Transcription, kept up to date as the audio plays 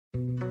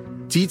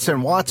Dietz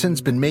and Watson's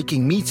been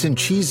making meats and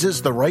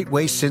cheeses the right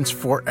way since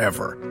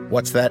forever.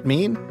 What's that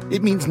mean?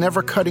 It means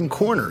never cutting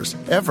corners,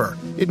 ever.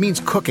 It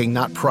means cooking,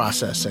 not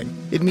processing.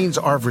 It means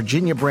our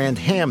Virginia brand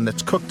ham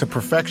that's cooked to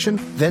perfection,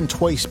 then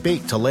twice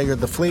baked to layer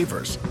the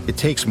flavors. It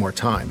takes more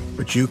time,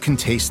 but you can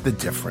taste the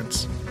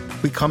difference.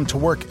 We come to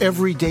work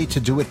every day to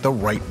do it the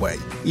right way,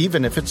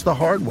 even if it's the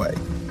hard way.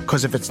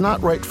 Because if it's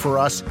not right for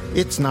us,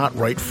 it's not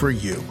right for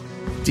you.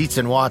 Dietz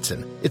and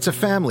Watson, it's a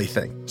family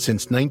thing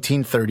since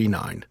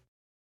 1939.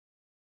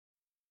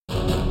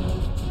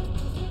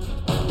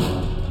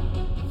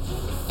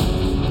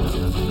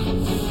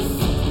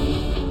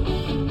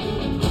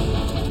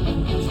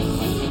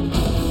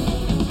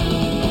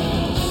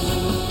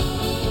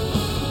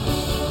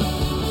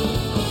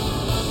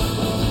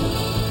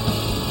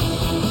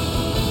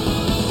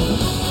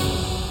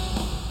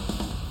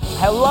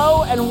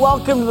 Hello and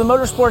welcome to the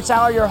Motorsports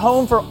Hour, your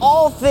home for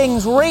all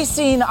things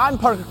racing. I'm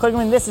Parker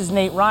Kligerman, this is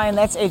Nate Ryan,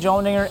 that's AJ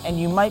Allmendinger, and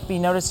you might be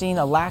noticing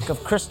a lack of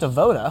Krista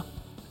Voda.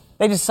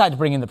 They decided to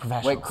bring in the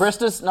professionals. Wait,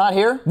 Krista's not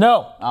here?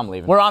 No. I'm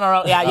leaving. We're on our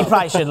own. Yeah, you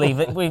probably should leave.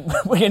 We're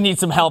going to need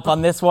some help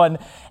on this one.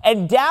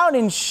 And down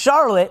in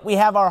Charlotte, we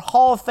have our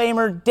Hall of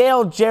Famer,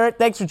 Dale Jarrett.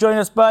 Thanks for joining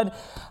us, bud.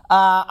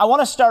 I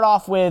want to start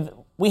off with,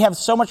 we have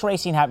so much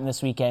racing happening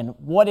this weekend.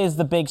 What is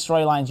the big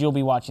storylines you'll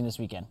be watching this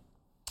weekend?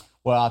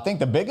 Well, I think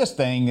the biggest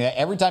thing,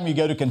 every time you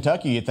go to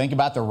Kentucky, you think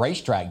about the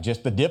racetrack,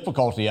 just the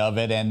difficulty of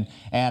it. And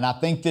I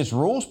think this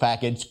rules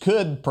package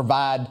could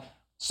provide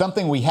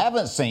something we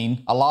haven't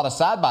seen, a lot of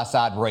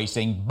side-by-side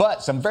racing,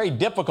 but some very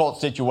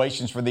difficult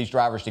situations for these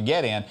drivers to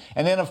get in.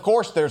 And then, of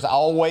course, there's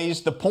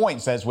always the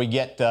points as we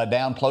get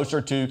down closer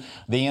to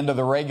the end of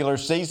the regular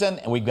season.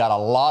 And we've got a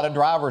lot of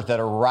drivers that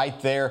are right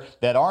there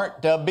that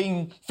aren't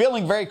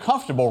feeling very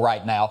comfortable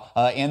right now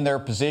in their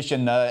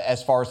position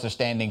as far as the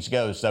standings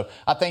go. So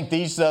I think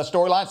these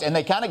storylines, and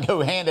they kind of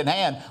go hand in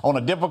hand on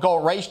a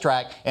difficult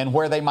racetrack and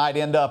where they might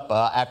end up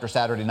after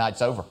Saturday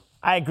night's over.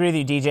 I agree with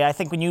you, DJ. I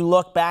think when you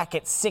look back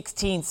at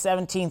 16th,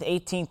 17th,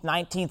 18th,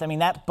 19th, I mean,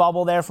 that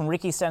bubble there from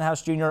Ricky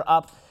Stenhouse Jr.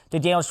 up to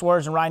Daniel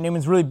Suarez and Ryan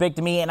Newman's really big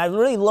to me. And I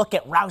really look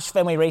at Roush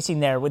Fenway Racing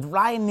there with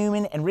Ryan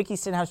Newman and Ricky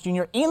Stenhouse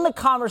Jr. in the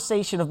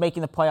conversation of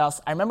making the playoffs.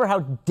 I remember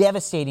how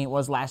devastating it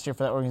was last year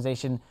for that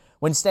organization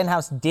when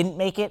Stenhouse didn't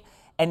make it.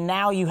 And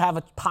now you have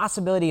a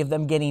possibility of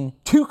them getting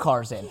 2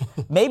 cars in.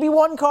 Maybe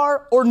 1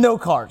 car or no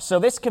cars. So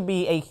this could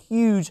be a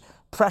huge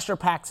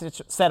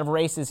pressure-packed set of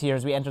races here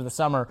as we enter the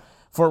summer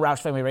for Roush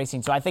Fenway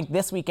Racing. So I think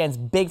this weekend's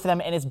big for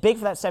them, and it's big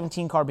for that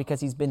 17 car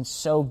because he's been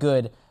so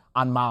good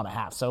on mile and a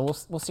half. So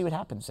we'll see what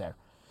happens there.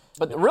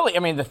 But really, I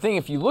mean, the thing,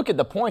 if you look at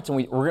the points,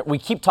 and we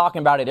keep talking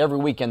about it every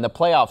weekend, the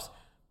playoffs,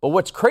 but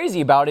what's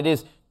crazy about it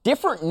is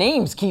different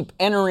names keep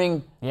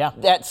entering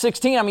that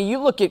 16. I mean, you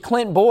look at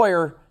Clint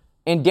Bowyer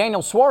and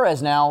Daniel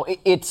Suarez now,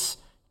 it's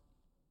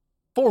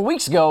 4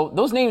 weeks ago,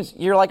 those names,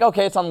 you're like,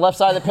 okay, it's on the left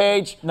side of the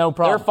page. No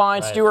problem. They're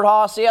fine. Right.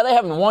 Stewart-Haas, yeah, they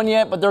haven't won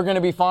yet, but they're going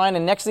to be fine.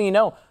 And next thing you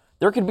know,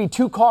 there could be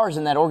 2 cars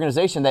in that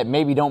organization that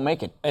maybe don't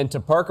make it. And to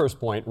Parker's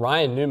point,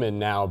 Ryan Newman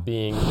now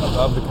being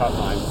above the cut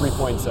line, 3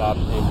 points up,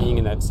 and being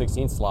in that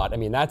 16th slot, I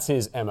mean, that's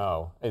his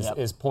MO,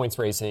 is points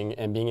racing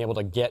and being able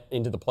to get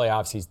into the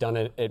playoffs. He's done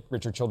it at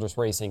Richard Childress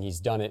Racing. He's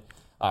done it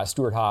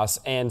Stewart-Haas.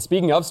 And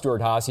speaking of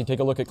Stewart-Haas, you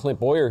take a look at Clint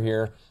Bowyer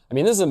here. I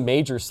mean, this is a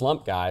major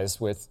slump, guys,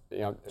 with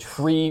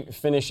 3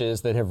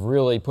 finishes that have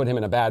really put him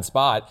in a bad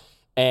spot.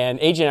 And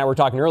AJ and I were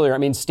talking earlier, I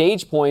mean,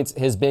 stage points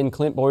has been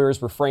Clint Bowyer's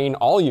refrain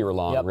all year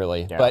long,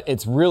 really. Yeah. But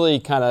it's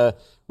really kind of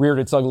reared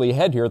its ugly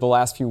head here the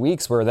last few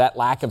weeks where that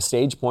lack of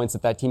stage points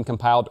that team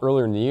compiled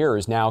earlier in the year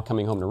is now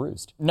coming home to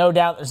roost. No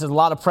doubt there's a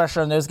lot of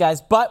pressure on those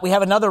guys. But we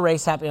have another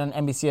race happening on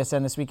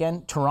NBCSN this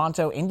weekend,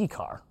 Toronto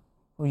IndyCar.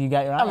 Who you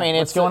got your eye on?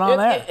 What's going on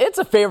there? It's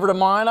a favorite of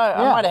mine.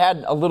 I might have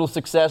had a little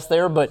success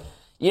there. But,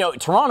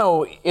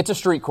 Toronto, it's a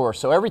street course.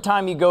 So every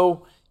time you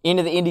go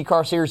into the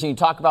IndyCar series and you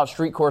talk about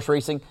street course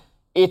racing,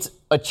 it's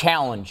a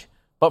challenge.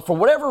 But for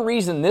whatever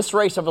reason, this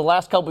race over the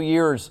last couple of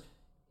years,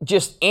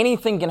 just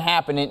anything can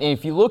happen. And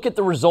if you look at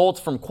the results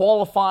from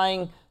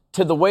qualifying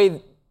to the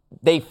way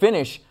they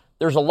finish,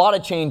 there's a lot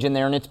of change in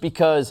there. And it's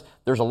because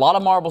there's a lot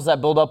of marbles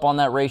that build up on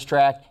that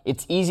racetrack.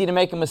 It's easy to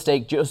make a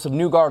mistake. Joseph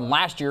Newgarden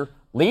last year,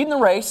 leading the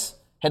race,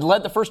 had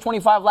led the first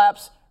 25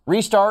 laps,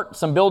 restart,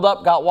 some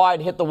build-up, got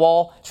wide, hit the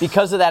wall.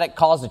 Because of that, it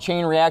caused a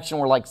chain reaction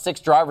where 6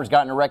 drivers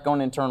got in a wreck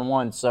going in turn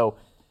 1. So,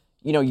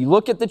 you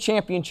look at the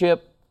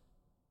championship,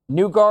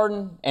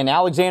 Newgarden and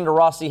Alexander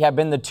Rossi have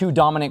been the 2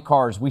 dominant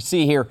cars. We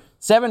see here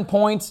 7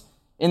 points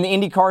in the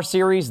IndyCar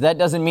series. That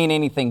doesn't mean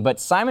anything. But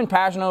Simon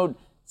Pagenaud,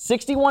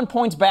 61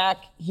 points back.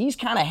 He's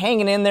kind of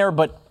hanging in there.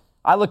 But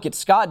I look at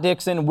Scott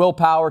Dixon, Will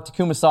Power,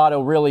 Takuma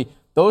Sato, really,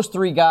 those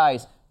 3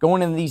 guys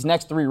going into these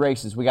next 3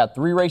 races. We got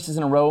 3 races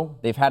in a row.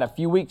 They've had a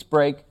few weeks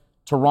break.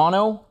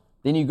 Toronto,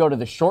 then you go to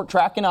the short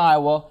track in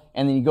Iowa,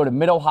 and then you go to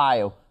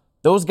Mid-Ohio.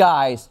 Those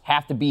guys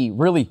have to be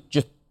really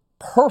just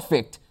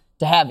perfect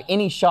to have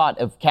any shot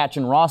of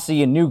catching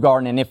Rossi and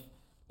Newgarden. And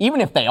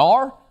even if they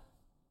are,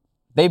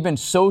 they've been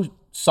so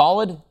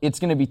solid, it's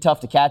going to be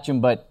tough to catch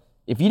them. But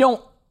if you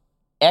don't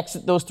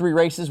exit those 3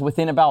 races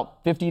within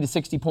about 50 to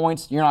 60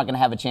 points, you're not going to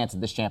have a chance at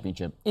this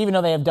championship. Even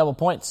though they have double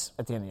points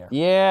at the end of the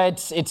year. Yeah,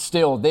 it's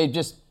still,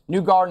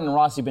 Newgarden and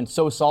Rossi have been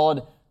so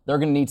solid, they're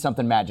going to need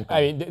something magical.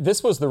 I mean,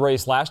 this was the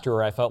race last year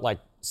where I felt like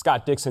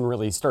Scott Dixon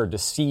really started to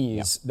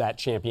seize that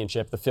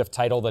championship, the 5th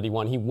title that he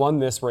won. He won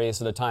this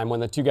race at a time when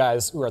the 2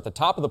 guys who are at the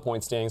top of the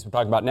point standings, we're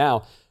talking about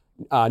now,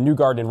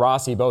 Newgarden and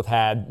Rossi both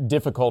had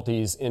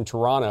difficulties in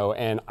Toronto,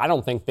 and I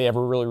don't think they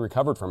ever really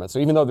recovered from it. So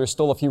even though there's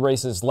still a few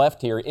races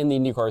left here in the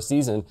IndyCar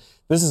season,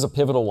 this is a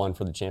pivotal one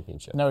for the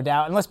championship. No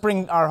doubt. And let's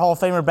bring our Hall of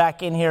Famer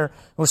back in here.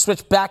 We'll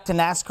switch back to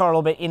NASCAR a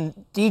little bit. And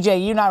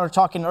DJ, you and I were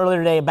talking earlier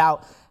today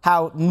about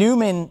how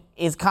Newman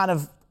is kind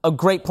of a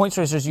great points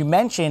racer, as you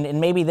mentioned, and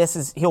maybe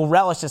he'll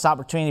relish this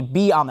opportunity to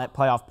be on that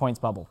playoff points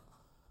bubble.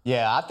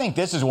 Yeah, I think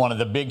this is one of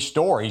the big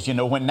stories. You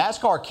know, when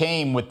NASCAR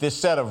came with this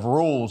set of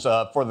rules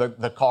for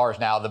the cars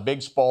now, the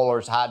big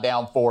spoilers, high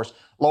downforce,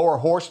 lower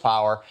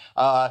horsepower,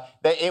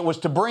 it was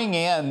to bring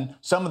in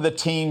some of the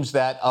teams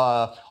that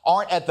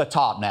aren't at the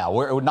top now.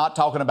 We're not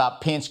talking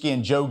about Penske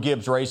and Joe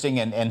Gibbs Racing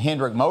and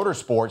Hendrick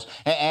Motorsports.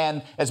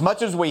 And as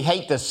much as we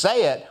hate to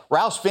say it,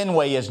 Roush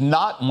Fenway is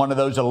not one of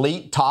those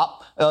elite top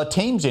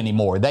teams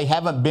anymore. They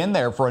haven't been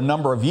there for a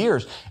number of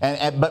years.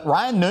 But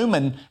Ryan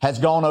Newman has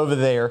gone over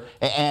there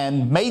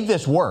and made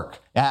this work.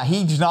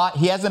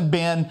 He hasn't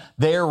been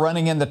there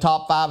running in the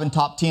top 5 and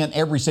top 10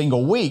 every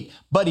single week,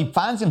 but he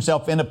finds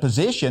himself in a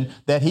position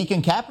that he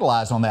can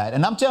capitalize on that.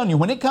 And I'm telling you,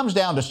 when it comes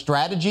down to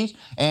strategies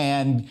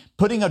and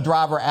putting a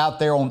driver out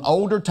there on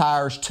older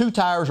tires, 2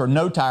 tires or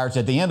no tires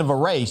at the end of a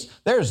race,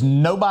 there's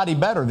nobody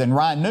better than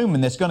Ryan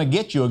Newman that's going to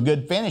get you a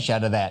good finish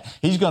out of that.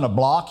 He's going to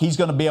block. He's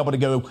going to be able to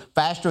go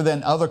faster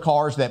than other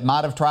cars that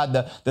might have tried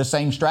the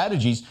same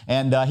strategies.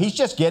 And he's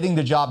just getting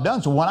the job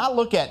done. So when I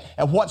look at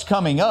what's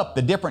coming up,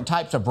 the different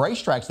types of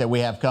racetracks that we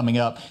have coming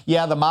up,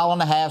 yeah, the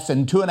 1.5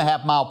 and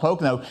 2.5 mile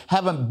Pocono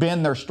haven't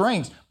been their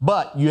strengths,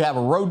 but you have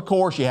a road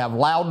course, you have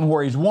Loudon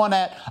where he's won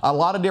at, a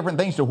lot of different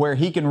things to where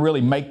he can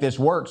really make this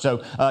work.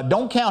 So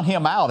don't count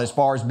him out as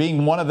far as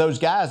being one of those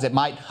guys that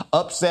might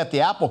upset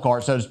the apple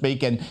cart, so to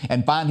speak,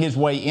 and find his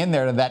way in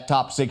there to that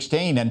top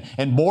 16.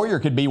 And Bowyer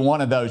could be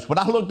one of those. When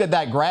I looked at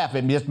that graph,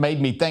 it just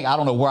made me think, I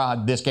don't know where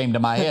this came to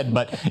my head,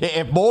 but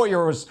if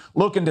Bowyer was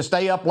looking to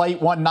stay up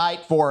late one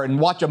night and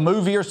watch a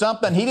movie or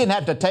something, he didn't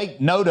have to take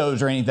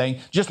no-dos or anything.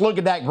 Just look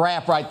at that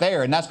graph right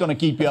there, and that's going to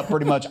keep you up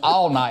pretty much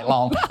all night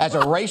long as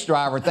a race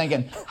driver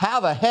thinking, how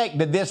the heck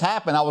did this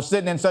happen? I was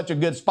sitting in such a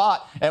good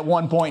spot at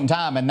one point in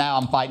time, and now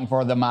I'm fighting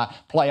for my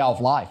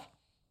playoff life.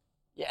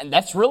 Yeah, and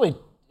that's really,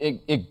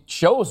 it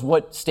shows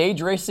what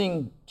stage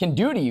racing can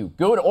do to you,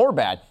 good or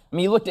bad. I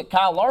mean, you looked at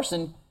Kyle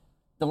Larson,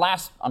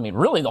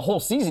 really the whole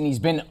season, he's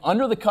been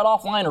under the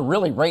cutoff line or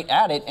really right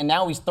at it, and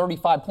now he's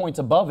 35 points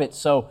above it.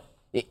 So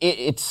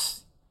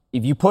it's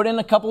if you put in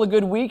a couple of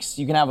good weeks,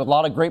 you can have a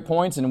lot of great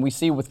points. And we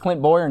see with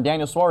Clint Bowyer and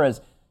Daniel Suarez,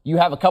 you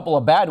have a couple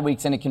of bad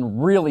weeks, and it can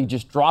really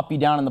just drop you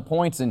down in the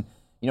points. And,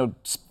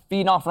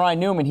 feeding off Ryan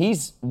Newman,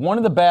 he's one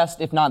of the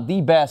best, if not the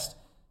best,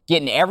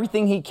 getting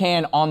everything he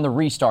can on the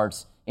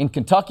restarts. In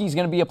Kentucky is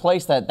going to be a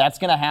place that's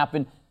going to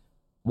happen.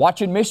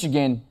 Watching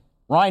Michigan,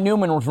 Ryan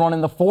Newman was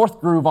running the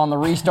 4th groove on the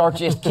restart,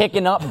 just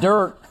kicking up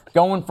dirt,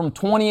 going from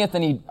 20th,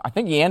 and I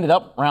think he ended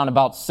up around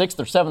about 6th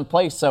or 7th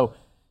place. So,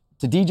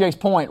 to DJ's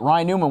point,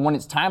 Ryan Newman, when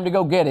it's time to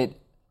go get it,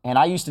 and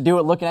I used to do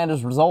it looking at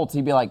his results,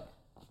 he'd be like,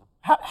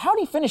 how did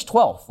he finish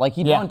 12th? Like,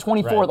 he'd run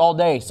 24th all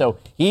day. So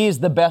he's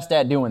the best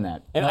at doing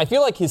that. And I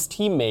feel like his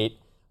teammate,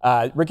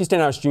 Ricky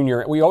Stenhouse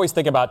Jr., we always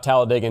think about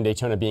Talladega and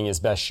Daytona being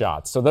his best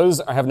shots. So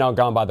those have now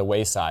gone by the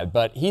wayside.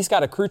 But he's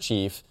got a crew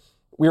chief,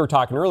 we were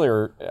talking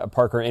earlier,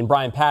 Parker, and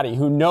Brian Patty,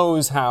 who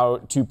knows how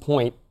to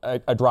point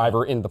a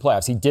driver into the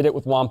playoffs. He did it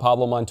with Juan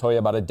Pablo Montoya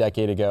about a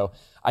decade ago.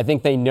 I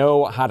think they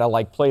know how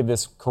to play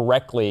this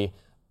correctly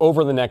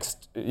over the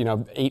next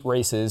 8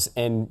 races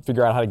and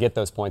figure out how to get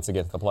those points to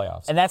get to the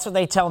playoffs. And that's what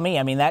they tell me.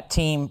 I mean, that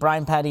team,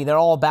 Brian Patty, they're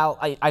all about,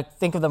 I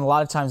think of them a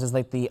lot of times as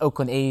like the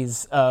Oakland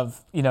A's of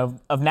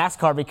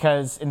NASCAR,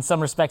 because in some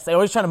respects they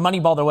always try to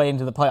moneyball their way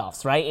into the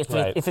playoffs, right?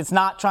 If it's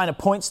not trying to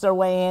points their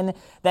way in,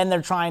 then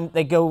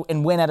they go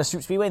and win at a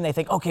super speedway and they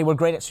think, okay, we're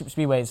great at super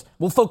speedways.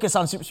 We'll focus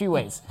on super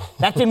speedways.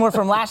 That didn't work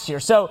from last year.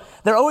 So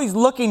they're always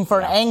looking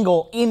for an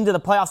angle into the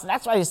playoffs. And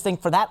that's why I just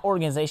think for that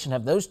organization to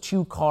have those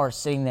 2 cars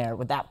sitting there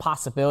with that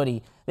possibility,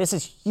 this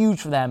is huge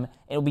for them.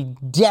 It'll be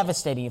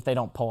devastating if they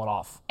don't pull it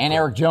off. And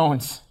Eric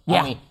Jones.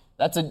 Yeah. I mean,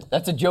 that's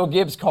a Joe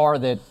Gibbs car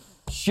that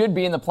should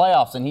be in the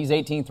playoffs, and he's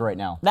 18th right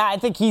now. I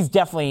think he's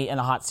definitely in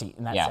a hot seat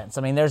in that sense.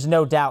 I mean, there's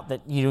no doubt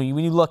that when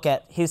you look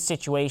at his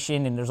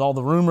situation, and there's all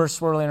the rumors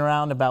swirling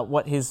around about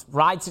what his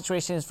ride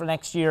situation is for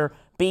next year,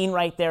 being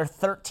right there,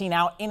 13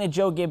 out in a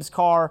Joe Gibbs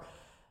car,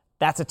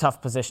 that's a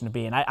tough position to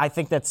be in. I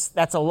think that's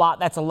a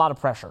lot of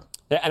pressure.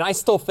 Yeah, and I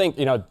still think,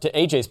 to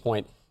AJ's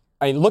point,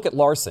 I mean, look at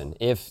Larson.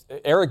 If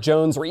Eric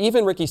Jones or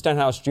even Ricky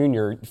Stenhouse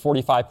Jr.,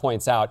 45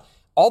 points out,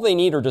 all they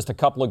need are just a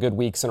couple of good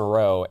weeks in a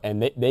row,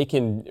 and they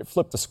can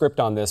flip the script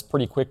on this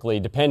pretty quickly,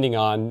 depending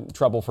on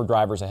trouble for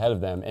drivers ahead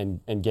of them,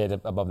 and get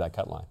above that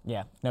cut line.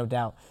 Yeah, no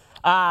doubt.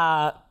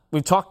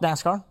 We've talked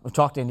NASCAR. We've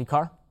talked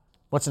IndyCar.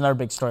 What's another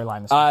big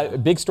storyline this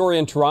weekend? Big story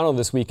in Toronto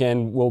this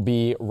weekend will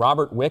be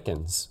Robert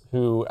Wickens,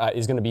 who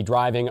is going to be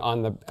driving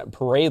on the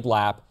parade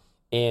lap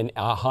in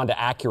a Honda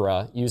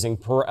Acura using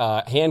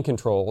hand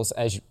controls.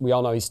 As we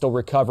all know, he's still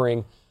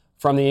recovering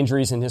from the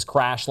injuries in his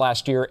crash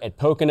last year at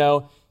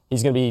Pocono.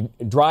 He's going to be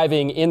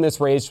driving in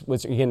this race,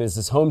 which again is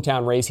his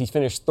hometown race. He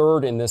finished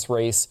third in this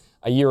race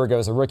a year ago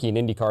as a rookie in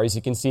IndyCar. As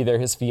you can see there,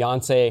 his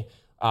fiance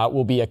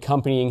will be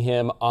accompanying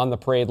him on the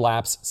parade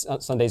laps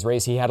Sunday's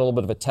race. He had a little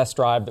bit of a test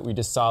drive that we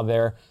just saw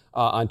there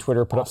on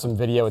Twitter, put up some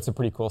video. It's a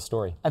pretty cool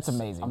story. That's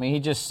amazing. I mean,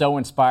 he's just so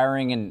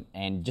inspiring,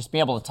 and just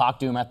being able to talk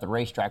to him at the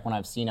racetrack when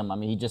I've seen him. I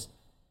mean,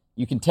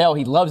 you can tell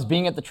he loves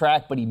being at the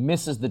track, but he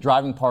misses the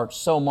driving part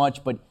so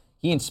much. But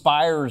he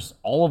inspires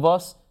all of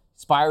us,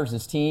 inspires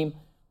his team.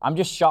 I'm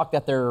just shocked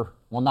that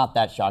not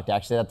that shocked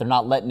actually, that they're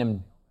not letting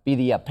him be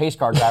the pace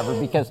car driver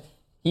because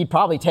he'd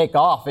probably take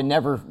off and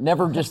never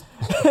just,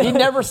 he'd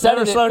never set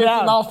it at 50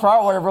 miles per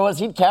hour, whatever it was.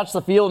 He'd catch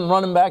the field and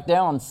run him back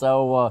down.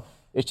 So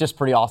it's just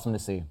pretty awesome to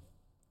see.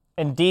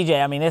 And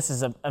DJ, I mean, this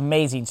is an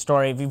amazing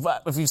story.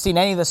 If you've seen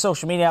any of the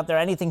social media out there,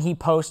 anything he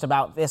posts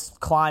about this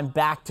climb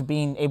back to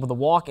being able to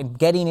walk and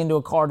getting into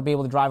a car to be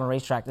able to drive on a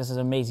racetrack, this is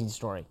an amazing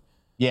story.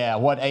 Yeah,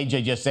 what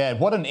AJ just said,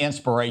 what an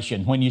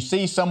inspiration. When you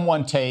see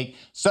someone take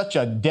such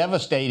a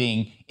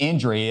devastating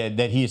injury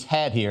that he's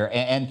had here,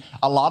 and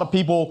a lot of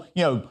people,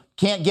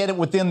 can't get it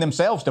within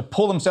themselves to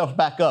pull themselves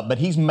back up, but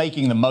he's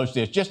making the most of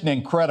this. Just an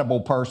incredible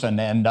person,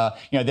 and,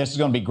 this is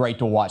going to be great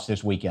to watch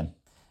this weekend.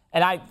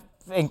 And I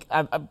think,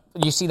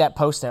 you see that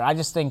post there, I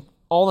just think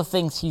all the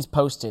things he's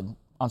posted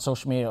on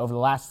social media over the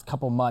last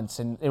couple months,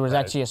 and there was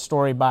actually a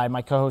story by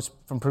my co-host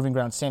from Proving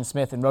Ground, Sam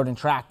Smith, in Road and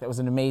Track that was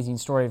an amazing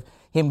story of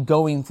him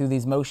going through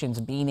these motions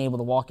and being able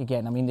to walk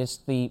again. I mean,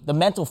 just the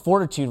mental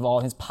fortitude of all,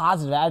 his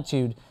positive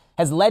attitude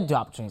has led to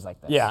opportunities like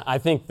this. Yeah, I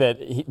think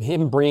that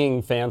him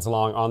bringing fans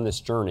along on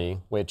this journey,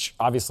 which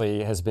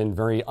obviously has been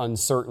very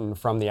uncertain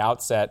from the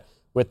outset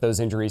with those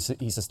injuries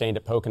he sustained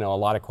at Pocono, a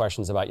lot of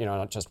questions about,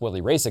 not just will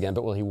he race again,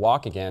 but will he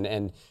walk again?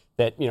 And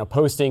that,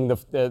 posting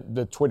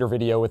the Twitter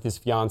video with his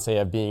fiance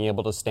of being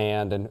able to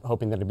stand and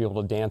hoping that he'll be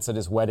able to dance at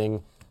his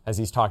wedding, as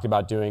he's talked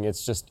about doing.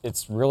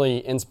 It's really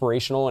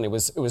inspirational, and it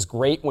was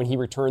great when he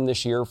returned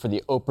this year for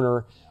the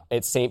opener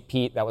at St.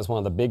 Pete. That was one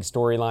of the big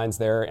storylines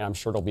there, and I'm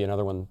sure it'll be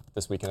another one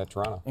this weekend at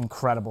Toronto.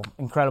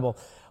 Incredible.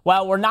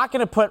 Well, we're not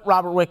going to put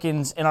Robert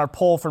Wickens in our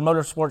poll for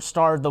Motorsports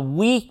Star of the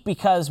Week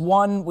because,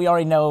 one, we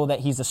already know that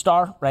he's a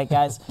star, right,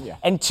 guys? Yeah.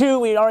 And two,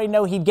 we already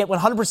know he'd get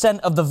 100%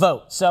 of the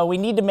vote. So we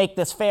need to make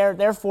this fair.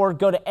 Therefore,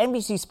 go to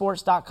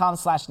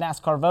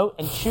NBCSports.com/NASCAR vote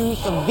and choose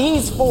from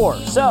these four.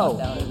 So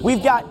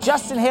we've got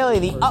Justin Haley,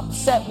 the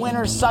upset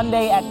winner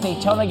Sunday at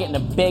Daytona, getting a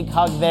big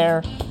hug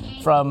there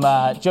from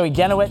Joey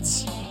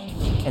Denowitz.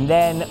 And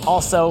then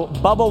also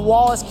Bubba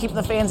Wallace keeping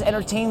the fans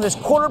entertained with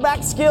his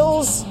quarterback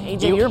skills.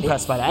 AJ, you're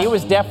impressed by that. He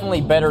was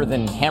definitely better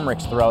than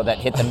Hemrick's throw that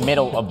hit the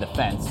middle of the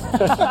fence.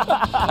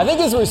 I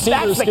think his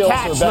receiver skills were better.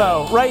 That's the catch,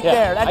 though, right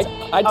there. That's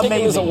I'd take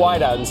amazing. him as a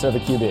wideout instead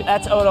of a QB.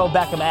 That's Odell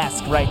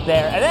Beckham-esque right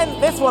there. And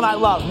then this one I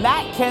love.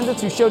 Matt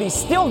Kenseth, who showed he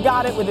still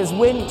got it with his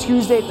win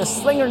Tuesday at the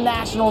Slinger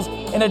Nationals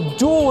in a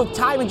duel with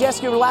Ty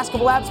Majeski over the last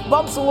couple laps.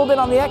 Bumps a little bit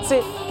on the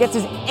exit, gets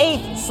his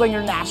 8th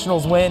Slinger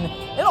Nationals win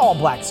in all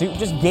black suit,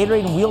 just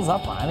Gatorade and wheels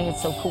up on. I think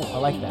it's so cool. I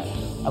like that.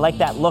 I like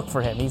that look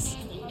for him. He's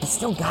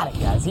still got it,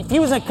 guys. If he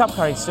was in a cup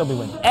car, he'd still be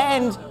winning.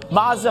 And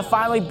Mazda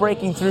finally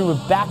breaking through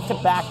with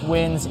back-to-back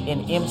wins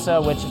in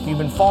IMSA, which, if you've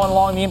been following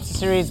along the IMSA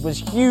series, was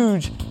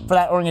huge for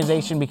that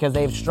organization because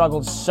they've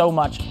struggled so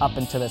much up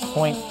until this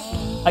point.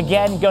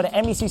 Again, go to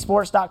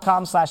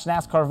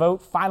NBCSports.com/NASCAR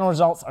vote. Final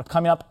results are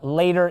coming up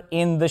later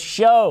in the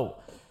show.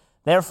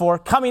 Therefore,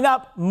 coming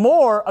up,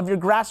 more of your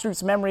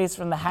grassroots memories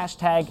from the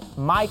hashtag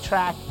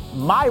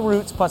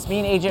MyTrackMyRoots. Plus, me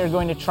and AJ are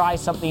going to try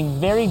something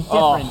very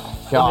different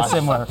from the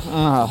similar.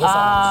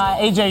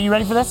 AJ, you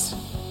ready for this?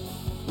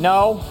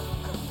 No.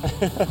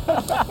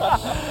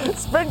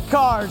 Sprint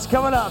cars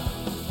coming up.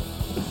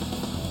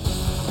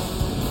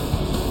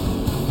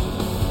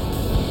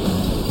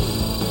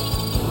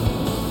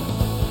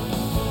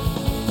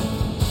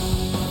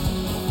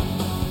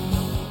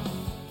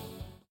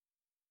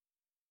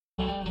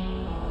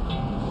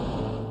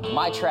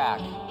 My track,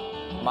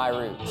 my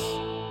roots.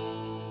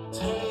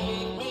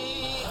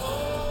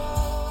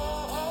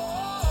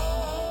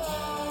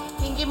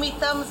 Can you give me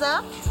thumbs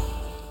up?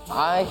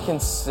 I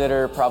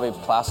consider probably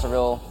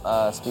Placerville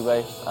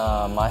Speedway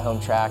my home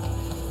track.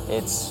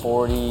 It's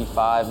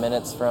 45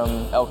 minutes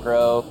from Elk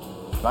Grove.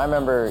 I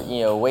remember,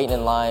 waiting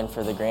in line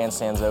for the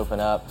grandstands to open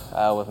up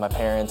with my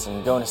parents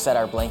and going to set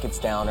our blankets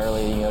down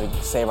early,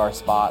 to save our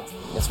spots.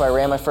 That's why I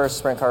ran my first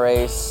sprint car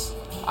race.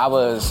 I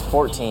was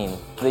 14,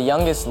 the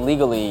youngest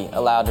legally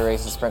allowed to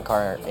race a sprint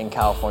car in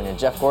California.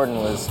 Jeff Gordon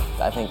was,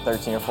 I think,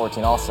 13 or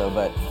 14 also,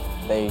 but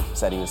they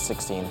said he was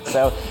 16.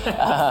 So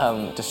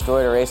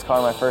destroyed a race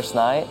car my first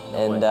night,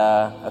 and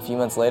a few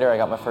months later, I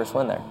got my first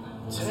win there.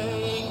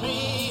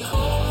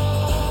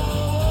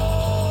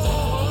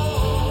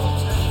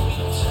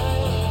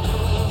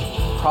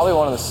 Probably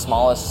one of the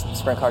smallest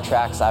sprint car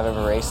tracks I've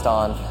ever raced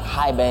on.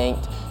 High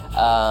banked,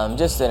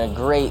 just in a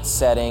great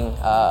setting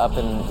up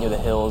in the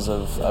hills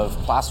of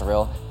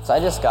Placerville. So I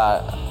just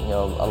got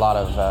a lot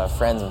of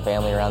friends and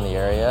family around the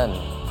area, and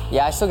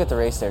yeah, I still get to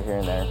race there here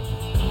and there.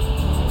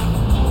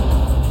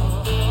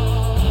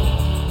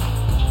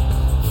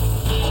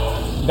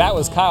 That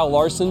was Kyle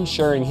Larson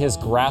sharing his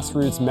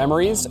grassroots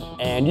memories,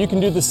 and you can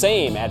do the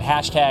same at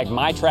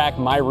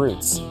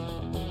 #MyTrackMyRoots.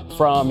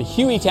 From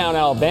Hueytown,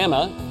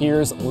 Alabama,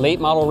 here's late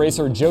model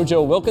racer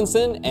JoJo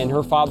Wilkinson and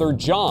her father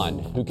John,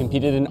 who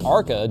competed in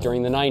ARCA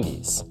during the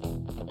 90s.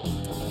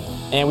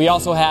 And we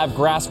also have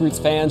grassroots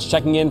fans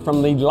checking in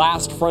from the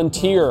last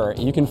frontier.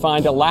 You can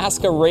find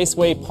Alaska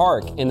Raceway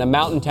Park in the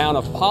mountain town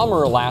of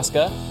Palmer,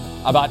 Alaska,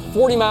 about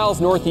 40 miles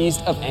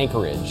northeast of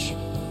Anchorage.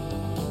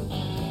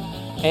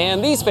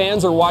 And these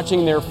fans are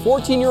watching their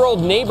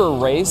 14-year-old neighbor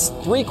race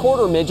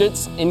 3/4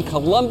 midgets in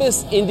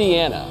Columbus,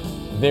 Indiana.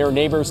 Their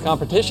neighbor's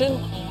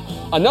competition?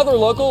 Another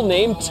local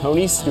named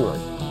Tony Stewart.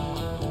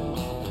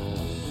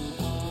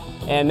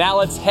 And now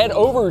let's head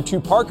over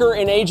to Parker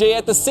and AJ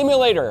at the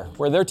simulator,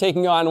 where they're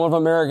taking on one of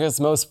America's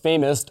most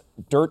famous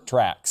dirt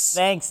tracks.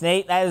 Thanks,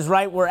 Nate. That is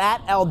right. We're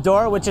at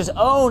Eldora, which is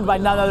owned by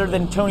none other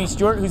than Tony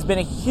Stewart, who's been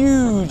a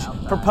huge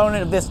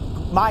proponent of this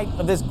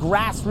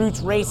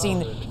grassroots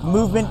racing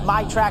movement.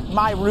 My Track,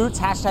 My Roots,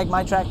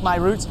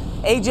 #MyTrackMyRoots.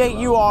 AJ,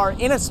 you are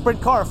in a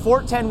sprint car, a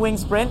 410 wing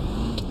sprint,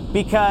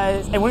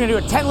 and we're gonna do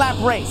a 10-lap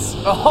race.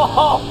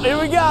 Oh, here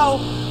we go.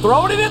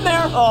 Throwing it in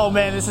there. Oh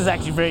man, this is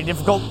actually very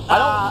difficult.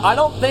 I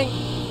don't think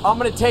I'm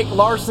gonna take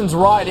Larson's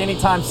ride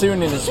anytime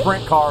soon in a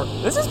sprint car.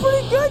 This is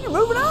pretty good. You're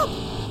moving up.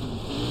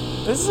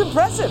 This is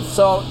impressive.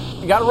 So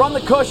you got to run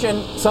the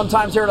cushion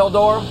sometimes here at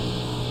Eldora.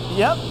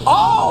 Yep.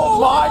 Oh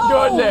my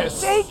goodness!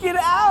 Take it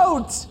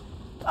out.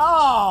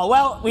 Oh,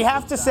 well, we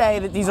have to say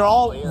that these are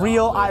all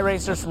real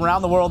iRacers from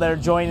around the world that are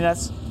joining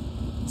us.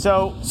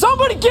 So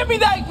somebody give me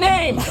that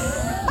name.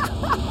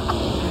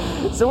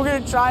 So we're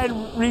going to try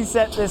and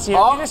reset this here.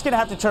 You're just going to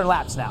have to turn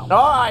laps now.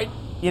 All right.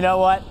 You know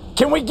what?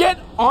 Can we get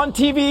on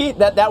TV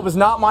that was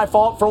not my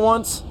fault for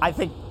once? I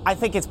think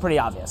it's pretty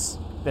obvious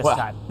this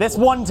time. This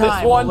one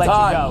time we'll let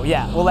you go.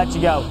 Yeah, we'll let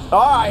you go.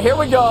 All right, here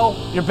we go.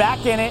 You're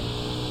back in it.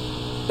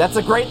 That's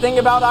a great thing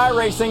about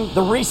iRacing,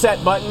 the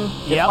reset button.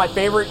 It's my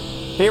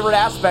favorite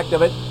aspect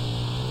of it.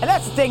 And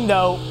that's the thing,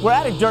 though. We're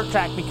at a dirt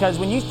track because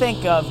when you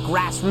think of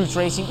grassroots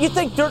racing, you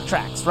think dirt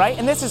tracks, right?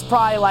 And this is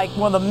probably like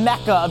one of the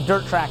mecca of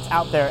dirt tracks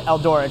out there,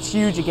 Eldora. It's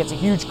huge. It gets a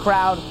huge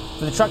crowd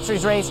for the Truck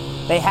Series race.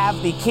 They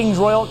have the Kings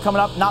Royal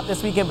coming up, not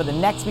this weekend, but the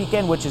next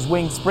weekend, which is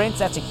Winged Sprints.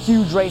 That's a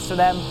huge race for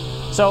them.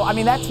 So, I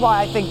mean, that's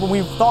why I think when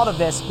we thought of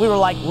this, we were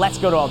like, let's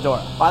go to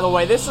Eldora. By the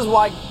way, this is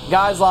why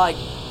guys like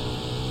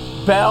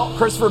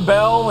Christopher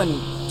Bell and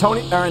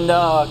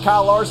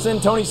Kyle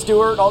Larson, Tony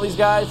Stewart, all these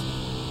guys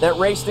that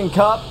raced in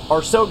Cup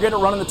are so good at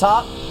running the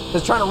top.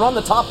 Because trying to run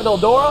the top at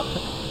Eldora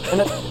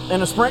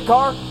in a sprint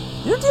car,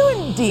 you're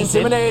doing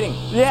decent. Intimidating.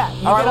 Yeah.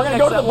 All right, we're going to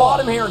go to the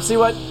bottom here and see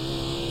what.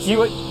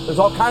 There's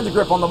all kinds of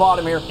grip on the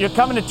bottom here. You're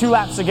coming to 2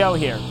 laps to go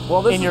here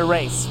in your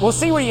race. We'll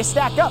see where you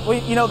stack up.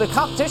 The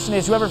competition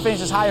is whoever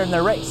finishes higher in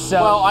their race.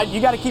 So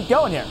you got to keep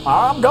going here.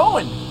 I'm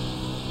going.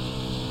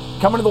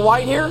 Coming to the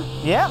white here?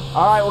 Yeah.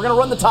 All right, we're going to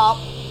run the top.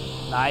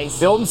 Nice.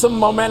 Building some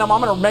momentum.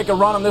 I'm going to make a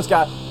run on this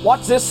guy.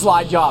 Watch this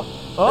slide job.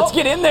 Let's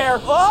get in there.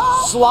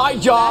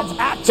 Slide job.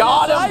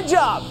 Got him. Slide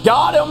job.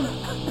 Got him.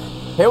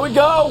 Here we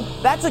go.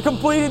 That's a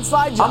completed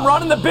slide job. I'm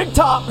running the big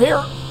top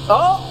here.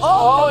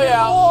 Oh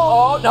yeah.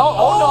 Wall. Oh, no.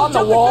 On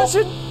the wall.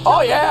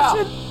 Oh, yeah.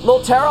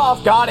 Little tear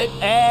off. Got it.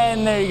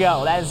 And there you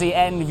go. That is the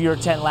end of your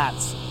 10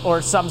 laps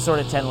or some sort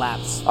of 10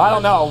 laps. I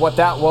don't know what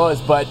that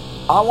was, but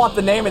I want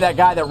the name of that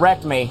guy that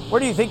wrecked me. Where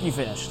do you think you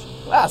finished?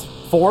 That's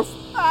 4th.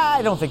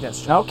 I don't think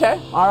that's true. Okay.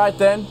 All right,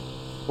 then.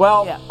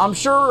 Well, I'm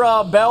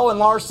sure Bell and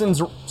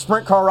Larson's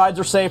sprint car rides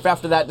are safe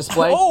after that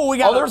display.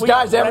 There's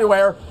guys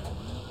everywhere.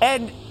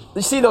 And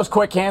you see those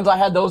quick hands? I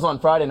had those on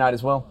Friday night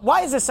as well.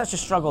 Why is this such a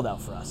struggle, though,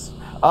 for us?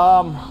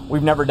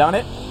 We've never done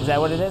it. Is that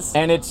what it is?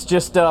 And it's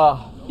just,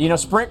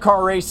 sprint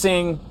car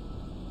racing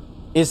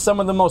is some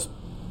of the most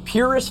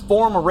purest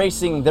form of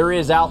racing there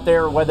is out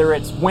there, whether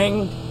it's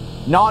winged,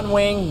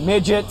 non-winged,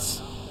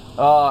 midgets.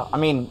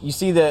 You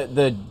see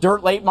the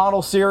dirt late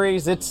model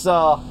series. It's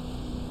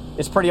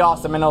pretty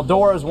awesome. And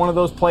Eldora is one of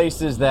those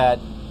places that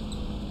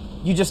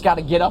you just got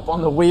to get up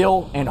on the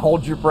wheel and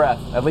hold your breath.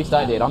 At least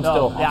I did.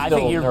 I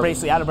think you're nervous.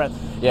 basically out of breath.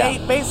 Yeah.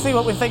 Hey, basically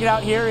what we figured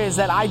out here is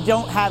that I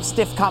don't have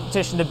stiff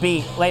competition to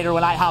beat later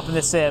when I hop in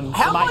the sim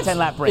for my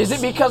 10-lap race.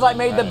 Is it because I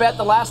made the bet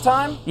the last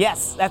time?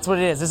 Yes, that's what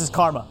it is. This is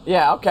karma.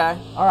 Yeah, okay.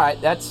 All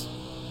right, that's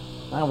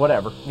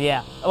whatever.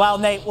 Yeah. Well,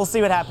 Nate, we'll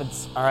see what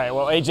happens. All right,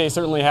 well, AJ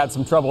certainly had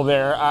some trouble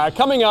there.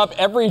 Coming up,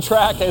 every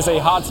track is a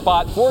hot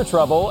spot for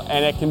trouble,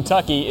 and at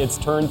Kentucky, it's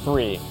turn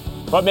 3.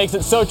 What makes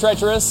it so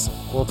treacherous?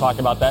 We'll talk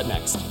about that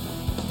next.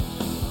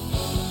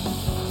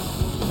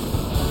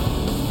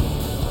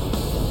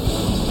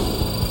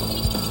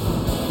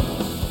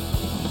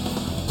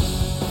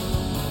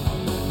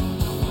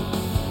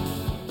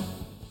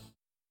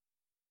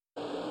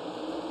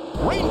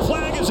 Green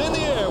flag is in the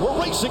air. We're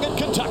racing at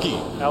Kentucky.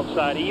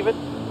 Outside even.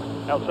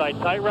 Outside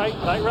tight right.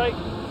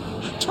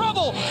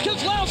 Trouble.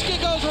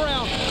 Keselowski goes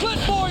around.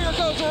 Clint Bowyer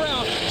goes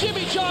around.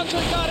 Jimmy Johnson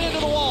got into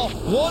the wall.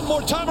 One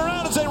more time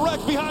around as they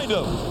wreck behind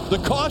him. The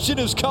caution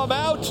has come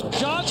out.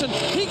 Johnson,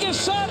 he gets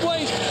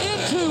sideways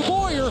into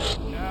Bowyer.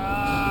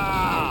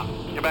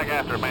 Get back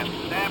after him, man.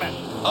 Damn it.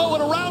 Oh,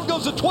 and around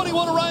goes the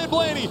 21 of Ryan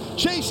Blaney.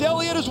 Chase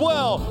Elliott as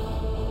well.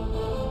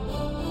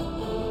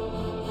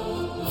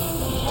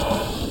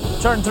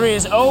 Turn 3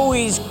 is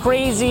always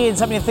crazy and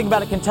something to think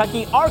about at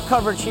Kentucky. Our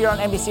coverage here on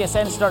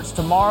NBCSN starts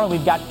tomorrow.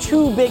 We've got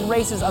 2 big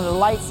races under the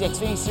lights, the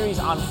Xfinity Series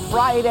on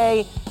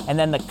Friday, and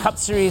then the Cup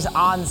Series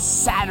on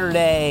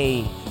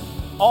Saturday.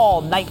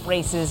 All night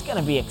races,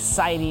 gonna be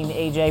exciting,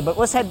 AJ. But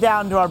let's head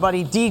down to our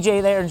buddy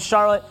DJ there in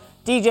Charlotte.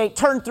 DJ,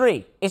 turn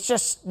 3, it's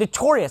just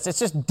notorious. It's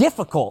just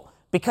difficult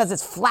because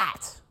it's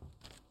flat.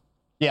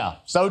 Yeah,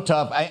 so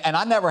tough. And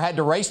I never had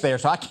to race there,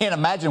 so I can't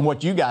imagine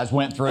what you guys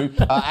went through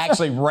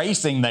actually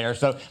racing there.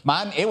 So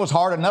it was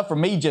hard enough for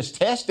me just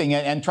testing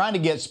it and trying to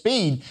get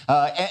speed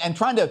and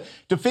trying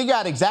to figure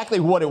out exactly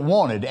what it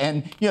wanted.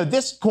 And,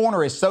 this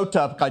corner is so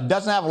tough because it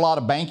doesn't have a lot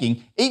of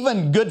banking.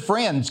 Even good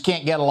friends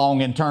can't get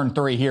along in turn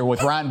 3 here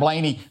with Ryan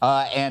Blaney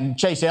and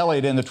Chase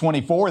Elliott in the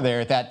 24 there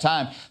at that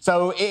time.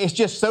 So it's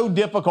just so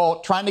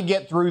difficult trying to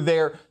get through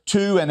there.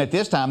 2, and at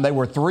this time they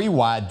were 3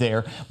 wide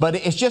there. But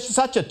it's just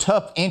such a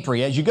tough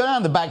entry. As you go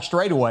down the back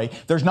straightaway,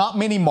 there's not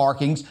many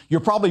markings.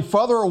 You're probably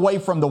further away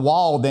from the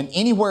wall than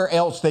anywhere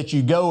else that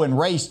you go and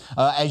race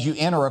as you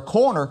enter a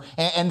corner,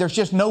 and there's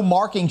just no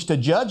markings to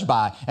judge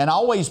by. And I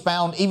always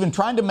found, even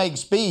trying to make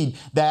speed,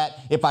 that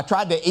if I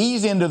tried to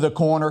ease into the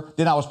corner,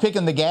 then I was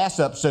picking the gas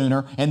up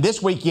sooner. And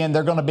this weekend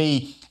they're going to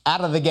be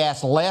out of the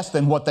gas less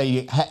than what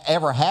they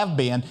ever have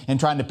been in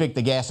trying to pick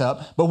the gas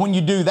up. But when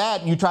you do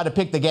that and you try to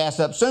pick the gas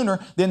up sooner,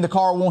 then the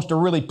car wants to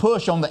really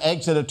push on the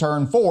exit of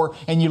turn 4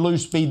 and you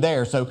lose speed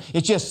there. So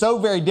it's just so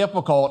very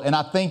difficult. And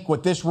I think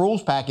with this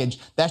rules package,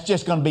 that's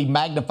just going to be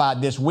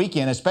magnified this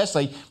weekend,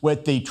 especially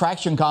with the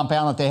traction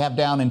compound that they have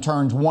down in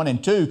turns 1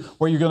 and 2,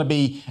 where you're going to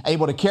be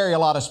able to carry a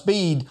lot of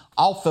speed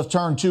off of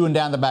turn 2 and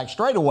down the back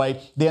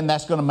straightaway. Then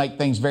that's going to make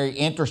things very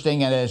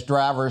interesting. And as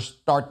drivers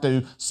start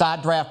to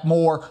side draft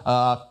more,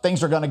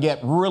 things are going to get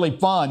really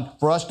fun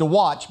for us to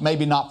watch,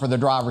 maybe not for the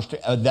drivers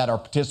that are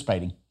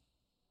participating.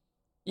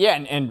 Yeah,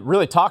 and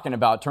really talking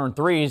about turn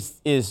 3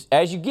 is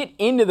as you get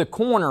into the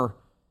corner,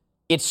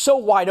 it's so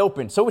wide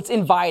open, so it's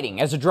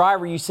inviting. As a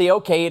driver, you say,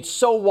 okay, it's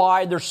so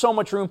wide, there's so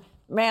much room.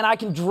 Man, I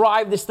can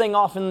drive this thing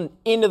off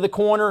into the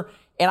corner,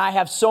 and I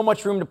have so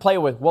much room to play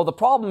with. Well, the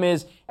problem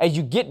is, as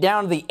you get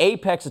down to the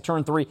apex of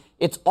turn 3,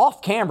 it's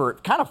off camber.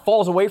 It kind of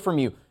falls away from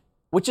you,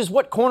 which is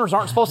what corners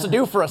aren't supposed to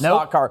do for a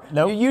stock car.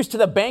 Nope. You're used to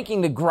the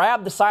banking to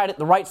grab the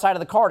right side of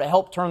the car to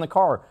help turn the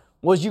car.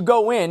 Well, as you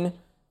go in,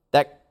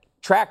 that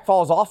track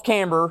falls off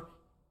camber,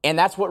 and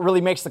that's what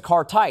really makes the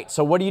car tight.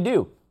 So what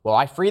do? Well,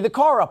 I free the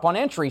car up on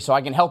entry so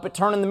I can help it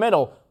turn in the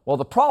middle. Well,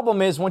 the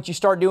problem is once you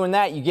start doing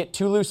that, you get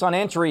too loose on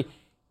entry,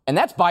 and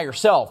that's by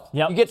yourself.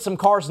 Yep. You get some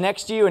cars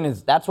next to you, and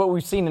that's what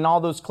we've seen in all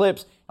those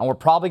clips, and we're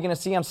probably going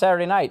to see on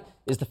Saturday night,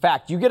 is the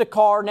fact you get a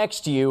car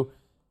next to you,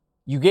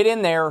 you get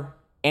in there,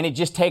 and it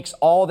just takes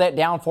all that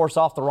downforce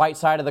off the right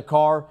side of the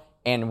car,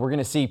 and we're going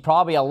to see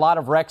probably a lot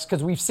of wrecks,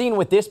 because we've seen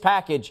with this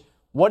package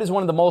what is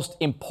one of the most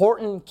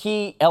important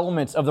key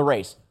elements of the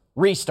race?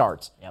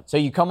 Restarts. Yep. So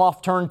you come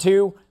off turn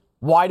 2,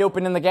 wide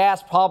open in the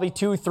gas, probably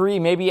 2, 3,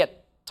 maybe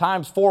at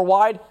times 4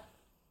 wide.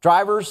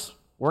 Drivers,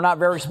 we're not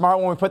very smart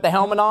when we put the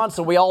helmet on,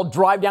 so we all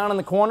drive down in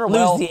the corner.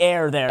 Lose the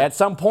air there. At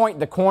some point,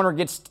 the corner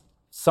gets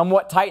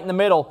somewhat tight in the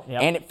middle,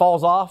 and it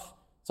falls off.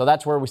 So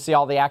that's where we see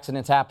all the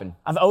accidents happen.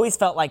 I've always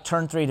felt like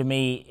turn 3 to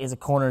me is a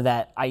corner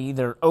that I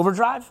either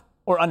overdrive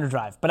or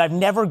underdrive, but I've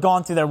never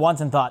gone through there once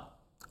and thought,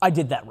 I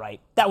did that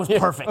right. That was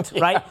perfect,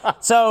 right?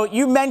 So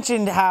you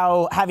mentioned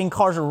how having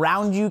cars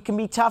around you can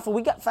be tough. Well,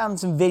 we found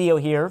some video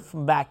here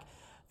from back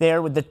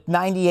there with the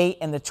 98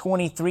 and the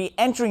 23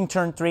 entering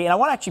turn 3, and I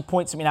want to actually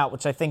point something out,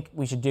 which I think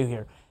we should do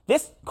here.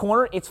 This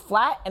corner, it's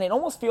flat, and it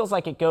almost feels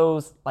like it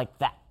goes like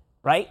that,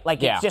 right?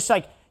 Like it's just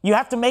like you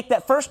have to make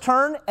that first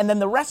turn, and then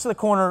the rest of the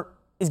corner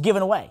is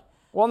given away.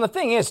 Well, and the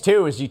thing is,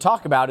 too, is you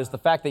talk about is the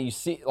fact that you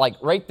see, like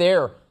right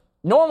there,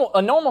 a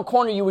normal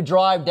corner you would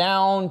drive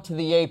down to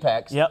the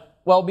apex. Yep.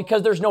 Well,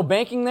 because there's no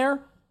banking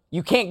there,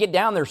 you can't get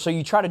down there, so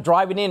you try to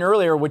drive it in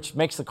earlier, which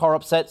makes the car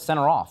upset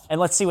center off.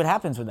 And let's see what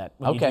happens with that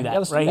when you do that.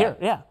 Let's right do that.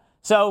 Here. Yeah.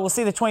 So we'll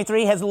see the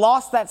 23 has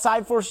lost that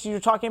side force you're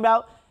talking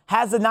about,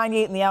 has the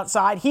 98 in the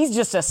outside. He's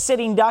just a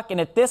sitting duck, and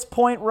at this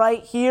point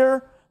right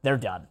here, they're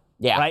done.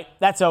 Yeah. Right?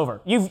 That's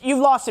over. You've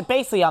lost it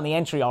basically on the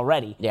entry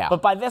already. Yeah.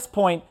 But by this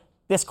point,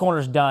 this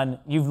corner's done.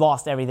 You've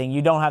lost everything.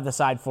 You don't have the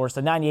side force.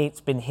 The 98's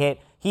been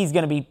hit. He's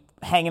going to be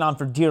hanging on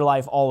for dear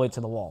life all the way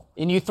to the wall.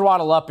 And you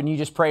throttle up and you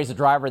just praise the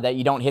driver that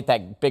you don't hit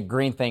that big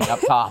green thing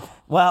up top.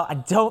 Well, I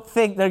don't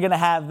think they're going to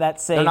have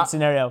that same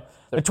scenario.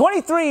 The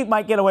 23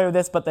 might get away with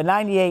this, but the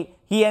 98,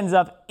 he ends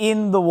up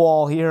in the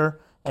wall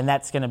here, and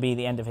that's going to be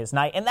the end of his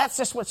night. And that's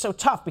just what's so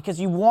tough, because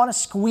you want to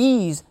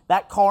squeeze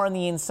that car on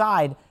the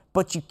inside,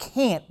 but you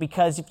can't,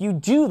 because if you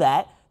do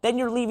that, then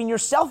you're leaving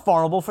yourself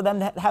vulnerable for them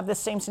to have this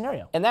same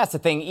scenario. And that's the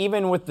thing.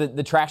 Even with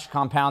the trash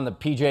compound, the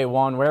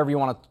PJ1, whatever you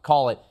want to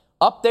call it,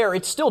 up there,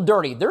 it's still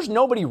dirty. There's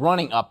nobody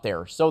running up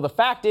there. So the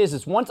fact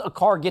is once a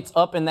car gets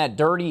up in that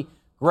dirty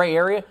gray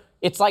area,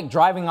 it's like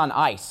driving on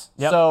ice.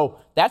 Yep. So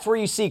that's where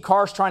you see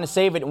cars trying to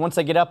save it. And once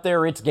they get up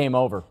there, it's game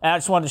over. And I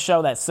just wanted to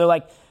show that. So,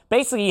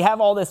 basically you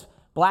have all this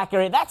black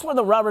area. That's where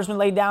the rubber's been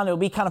laid down. It'll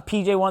be kind of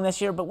PJ1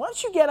 this year. But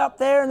once you get up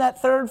there in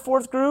that third,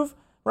 fourth groove,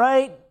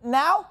 right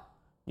now,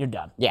 you're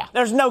done. Yeah.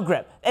 There's no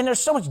grip. And there's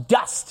so much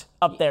dust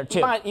up there, too.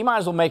 You might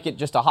as well make it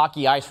just a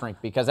hockey ice rink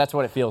because that's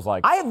what it feels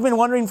like. I have been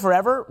wondering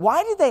forever,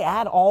 why did they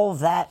add all of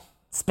that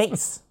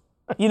space?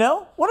 What are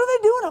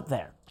they doing up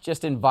there?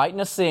 Just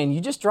inviting us in.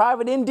 You just drive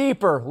it in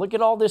deeper. Look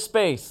at all this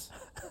space.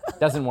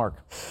 Doesn't work.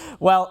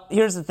 Well,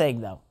 here's the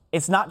thing, though.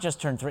 It's not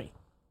just turn 3.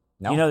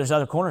 No. There's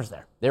other corners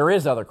there. There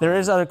is other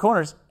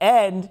corners.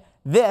 And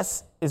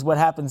this is what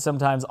happens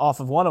sometimes off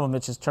of one of them,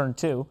 which is turn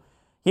 2.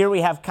 Here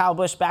we have Kyle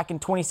Busch back in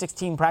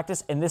 2016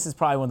 practice, and this is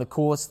probably one of the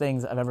coolest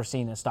things I've ever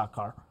seen in a stock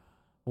car.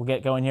 We'll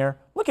get going here.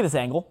 Look at this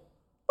angle.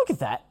 Look at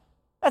that.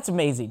 That's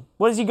amazing.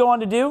 What does he go on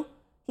to do?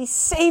 He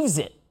saves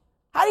it.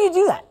 How do you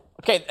do that?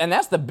 Okay, and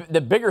that's the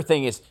bigger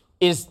thing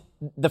is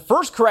the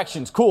first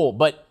correction's cool,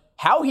 but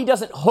how he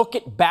doesn't hook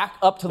it back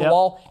up to the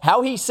wall,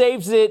 how he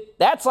saves it,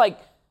 that's like,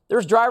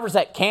 there's drivers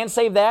that can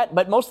save that,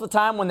 but most of the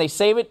time when they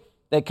save it,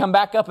 they come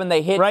back up and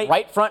they hit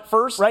right front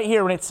first. Right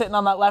here when it's sitting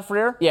on that left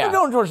rear, they're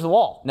going towards the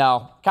wall.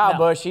 No, Kyle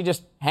Busch, he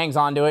just hangs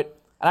on to it.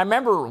 And I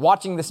remember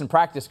watching this in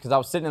practice because I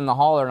was sitting in the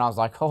hauler and I was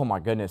like, oh my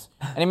goodness.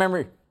 And I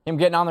remember him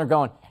getting on there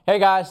going, hey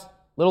guys,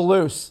 little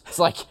loose. It's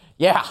like,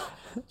 yeah,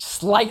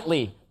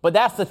 slightly. But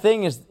that's the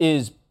thing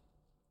is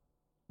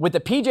with the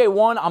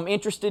PJ1, I'm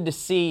interested to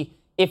see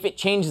if it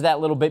changes that a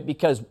little bit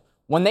because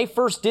when they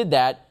first did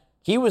that,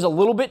 he was a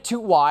little bit too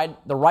wide.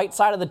 The right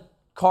side of the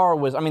car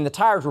the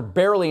tires were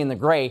barely in the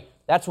gray.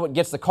 That's what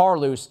gets the car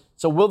loose.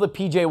 So will the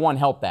PJ1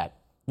 help that?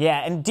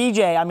 Yeah, and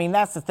DJ,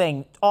 that's the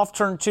thing. Off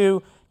turn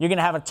 2, you're going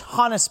to have a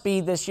ton of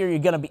speed this year. You're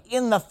going to be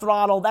in the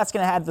throttle. That's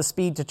going to add the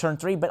speed to turn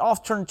 3. But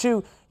off turn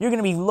 2, you're going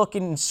to be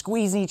looking and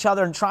squeezing each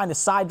other and trying to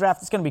side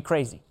draft. It's going to be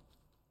crazy.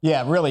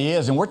 Yeah, it really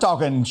is. And we're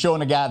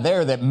showing a guy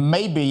there that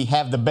maybe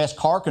have the best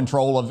car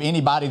control of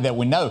anybody that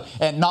we know.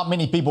 And not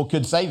many people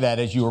could say that,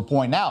 as you were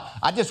pointing out.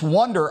 I just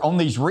wonder on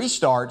these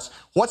restarts,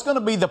 what's going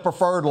to be the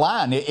preferred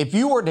line? If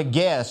you were to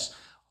guess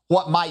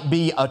what might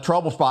be a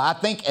trouble spot, I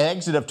think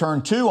exit of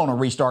turn 2 on a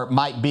restart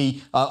might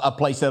be a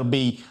place that'll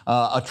be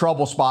a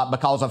trouble spot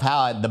because of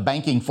how the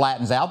banking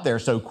flattens out there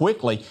so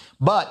quickly.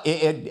 But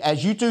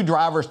as you two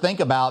drivers think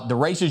about the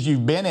races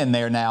you've been in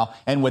there now,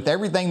 and with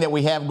everything that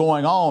we have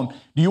going on,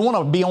 do you want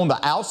to be on the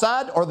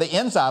outside or the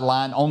inside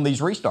line on these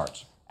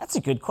restarts? That's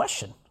a good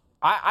question.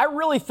 I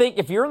really think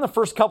if you're in the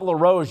first couple of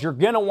rows, you're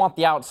going to want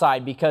the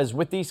outside because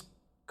with these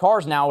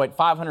cars now at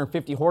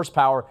 550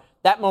 horsepower,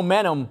 that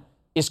momentum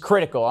is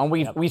critical. And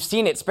we've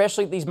seen it,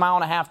 especially at these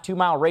 1.5-mile,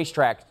 2-mile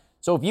racetracks.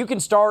 So if you can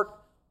start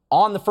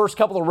on the first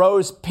couple of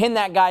rows, pin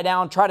that guy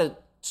down, try to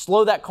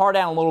slow that car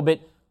down a little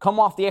bit,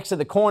 come off the exit of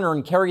the corner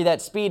and carry that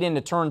speed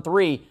into turn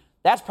 3,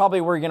 that's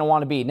probably where you're going to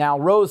want to be. Now,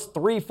 rows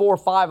 3, 4,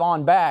 5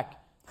 on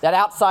back, that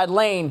outside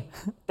lane,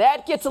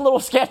 that gets a little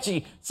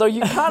sketchy. So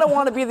you kind of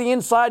want to be the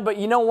inside, but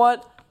you know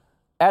what?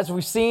 As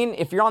we've seen,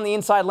 if you're on the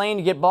inside lane,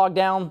 you get bogged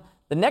down.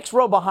 The next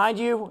row behind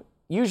you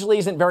usually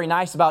isn't very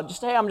nice about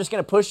just, hey, I'm just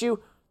going to push you.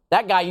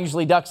 That guy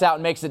usually ducks out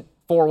and makes it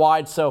 4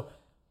 wide. So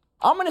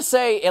I'm going to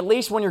say at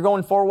least when you're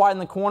going 4 wide in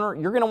the corner,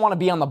 you're going to want to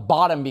be on the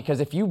bottom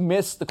because if you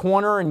miss the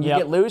corner and you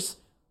get loose,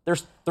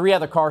 there's 3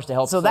 other cars to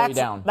help slow you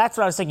down. That's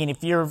what I was thinking.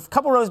 If you're a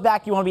couple rows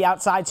back, you want to be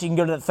outside so you can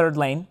go to the third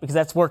lane because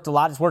that's worked a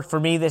lot. It's worked for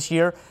me this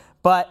year.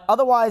 But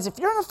otherwise, if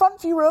you're in the front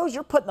few rows,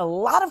 you're putting a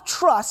lot of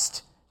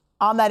trust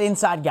on that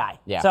inside guy.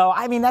 Yeah. So,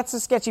 that's a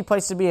sketchy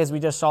place to be, as we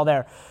just saw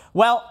there.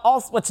 Well,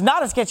 what's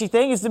not a sketchy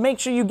thing is to make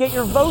sure you get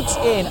your votes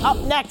in. Up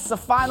next, the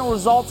final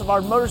results of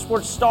our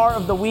Motorsports Star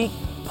of the Week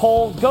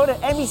poll. Go to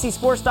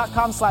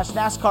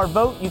NBCSports.com/NASCAR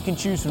vote. You can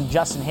choose from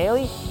Justin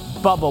Haley,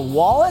 Bubba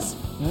Wallace,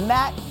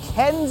 Matt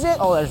Kenseth.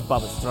 Oh, there's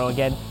Bubba's throw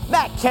again.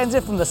 Matt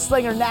Kenseth from the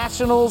Slinger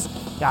Nationals.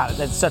 God,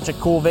 that's such a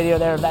cool video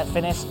there of that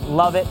finish.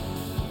 Love it.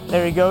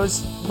 There he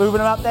goes,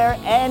 moving him up there.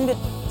 And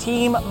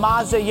Team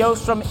Mazda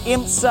Yost from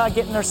IMSA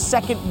getting their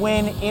 2nd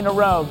win in a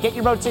row. Get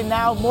your votes in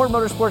now. More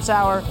Motorsports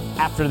Hour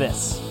after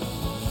this.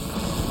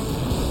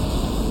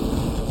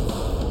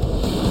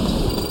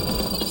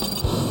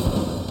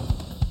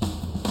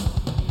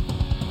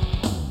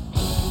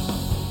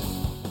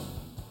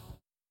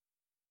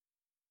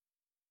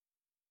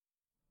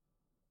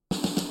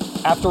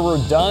 After we're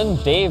done,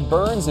 Dave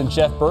Burns and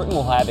Jeff Burton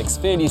will have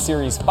Xfinity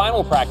Series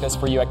final practice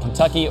for you at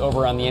Kentucky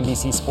over on the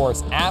NBC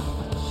Sports app.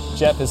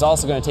 Jeff is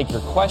also going to take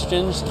your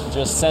questions.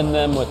 Just send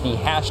them with the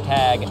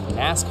hashtag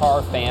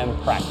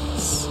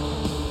NASCARFanPractice.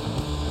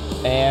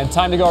 And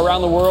time to go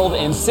around the world.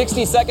 In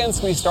 60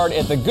 seconds, we start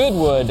at the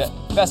Goodwood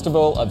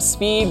Festival of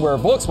Speed, where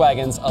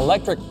Volkswagen's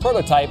electric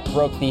prototype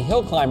broke the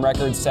hill climb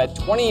record set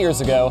 20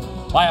 years ago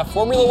by a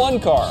Formula One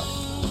car.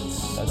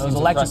 Those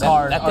electric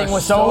cars that thing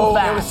was so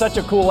fast. It was such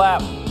a cool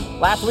lap.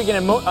 Last weekend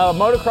in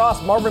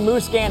motocross, Marvin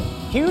Musquin,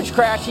 huge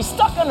crash. He's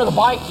stuck under the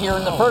bike here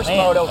in the first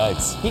moto.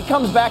 Nice. He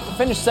comes back to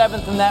finish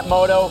 7th in that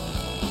moto.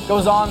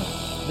 Goes on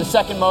the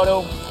second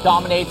moto,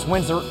 dominates,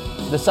 wins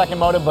the second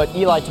moto, but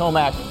Eli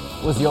Tomac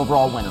was the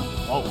overall winner.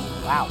 Oh,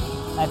 wow.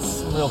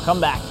 That's a real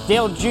comeback.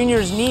 Dale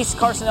Jr.'s niece,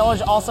 Carson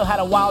Elledge, also had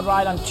a wild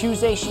ride on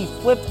Tuesday. She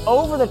flipped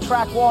over the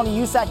track wall in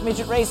a USAC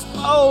midget race.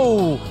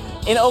 Oh,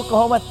 in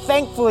Oklahoma.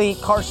 Thankfully,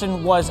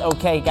 Carson was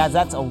okay. Guys,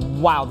 that's a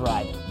wild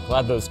ride.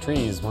 Glad those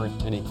trees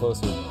weren't any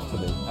closer to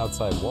the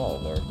outside wall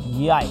there.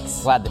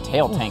 Yikes. Glad the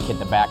tail tank hit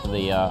the back of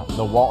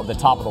the wall, the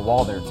top of the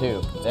wall there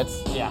too.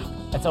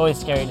 That's always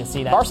scary to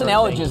see that. Carson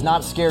Elledge is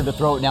not scared to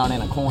throw it down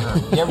in a corner.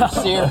 You ever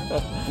see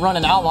her run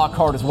an outlaw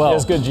card as well? He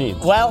has good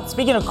genes. Well,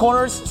 speaking of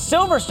corners,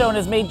 Silverstone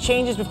has made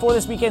changes before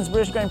this weekend's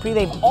British Grand Prix.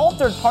 They've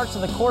altered parts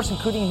of the course,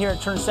 including here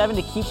at Turn 7,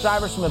 to keep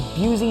drivers from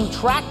abusing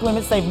track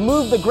limits. They've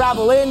moved the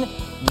gravel in.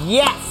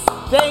 Yes!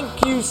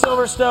 Thank you,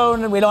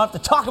 Silverstone. We don't have to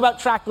talk about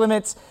track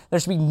limits. There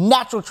should be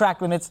natural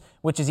track limits,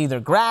 which is either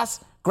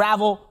grass,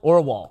 gravel, or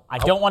a wall. I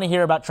don't want to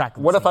hear about track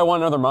limits. What if I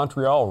want another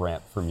Montreal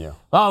rant from you?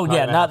 Oh,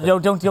 yeah.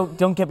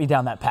 Don't get me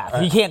down that path.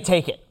 Right. You can't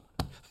take it.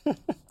 Do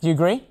you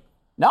agree?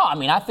 No, I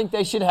mean, I think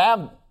they should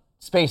have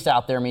space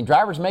out there. I mean,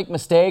 drivers make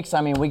mistakes.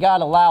 I mean, we got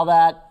to allow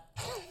that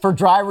for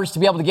drivers to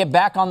be able to get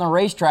back on the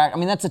racetrack. I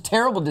mean, that's a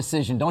terrible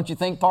decision, don't you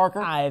think, Parker?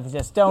 I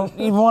just don't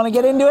even want to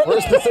get into it.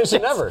 Worst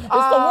decision ever. It's the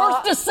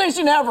worst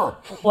decision ever.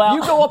 Well,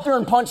 you go up there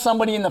and punch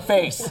somebody in the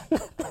face.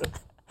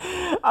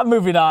 I'm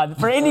moving on.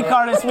 For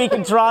IndyCar this week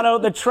in Toronto,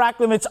 the track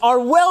limits are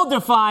well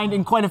defined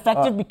and quite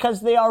effective because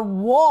they are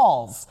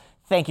walls.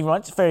 Thank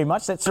you very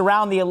much. That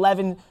surround the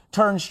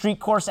 11-turn street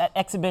course at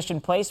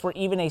Exhibition Place, where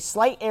even a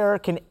slight error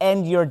can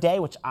end your day,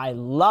 which I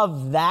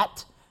love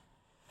that.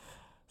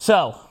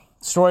 So,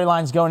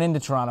 storylines going into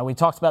Toronto. We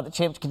talked about the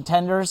championship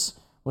contenders.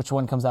 Which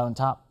one comes out on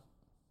top?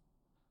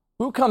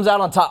 Who comes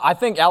out on top? I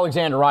think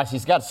Alexander Rice.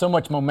 He's got so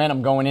much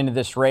momentum going into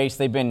this race.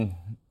 They've been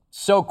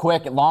so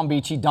quick at Long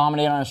Beach. He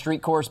dominated on a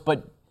street course.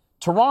 But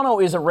Toronto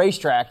is a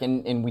racetrack,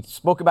 and we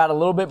spoke about it a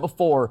little bit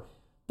before.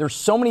 There's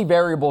so many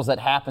variables that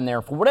happen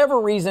there. For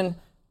whatever reason,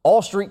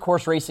 all street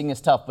course racing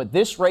is tough. But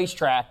this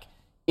racetrack,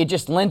 it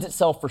just lends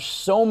itself for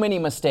so many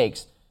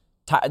mistakes.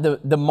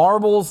 The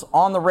marbles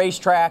on the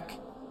racetrack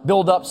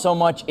build up so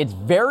much. It's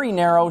very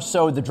narrow,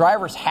 so the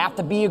drivers have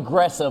to be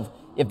aggressive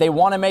if they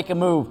want to make a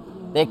move.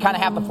 They kind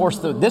of have to force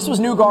through. This was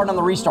Newgarden on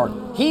the restart.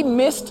 He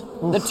missed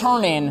the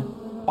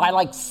turn-in by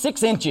like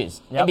 6 inches.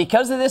 Yep. And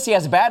because of this, he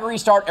has a bad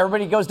restart.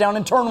 Everybody goes down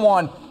in turn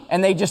 1,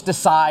 and they just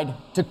decide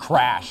to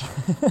crash.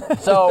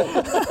 So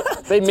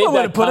they made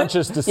that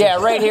conscious decision.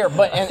 Yeah, right here.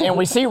 But and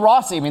we see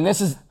Rossi. I mean,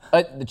 this is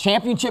the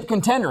championship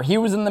contender. He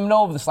was in the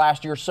middle of this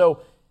last year. So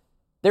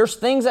there's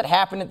things that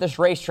happen at this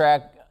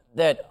racetrack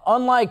that,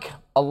 unlike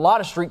a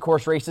lot of street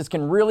course races,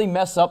 can really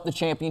mess up the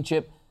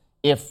championship.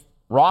 If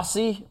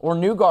Rossi or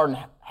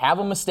Newgarden have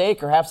a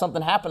mistake or have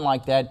something happen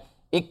like that,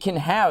 it can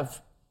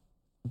have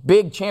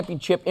big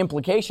championship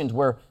implications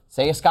where,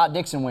 say, a Scott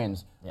Dixon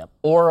wins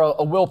or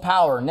a Will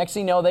Power. Next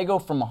thing you know, they go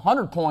from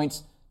 100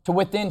 points to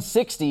within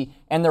 60,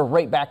 and they're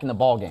right back in the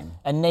ballgame.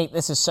 And, Nate,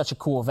 this is such a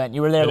cool event.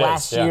 You were there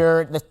last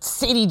year. The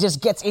city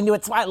just gets into it.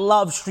 That's why I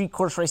love street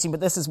course racing, but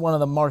this is one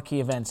of the marquee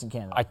events in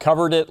Canada. I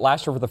covered it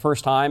last year for the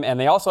first time, and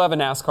they also have a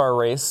NASCAR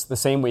race the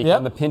same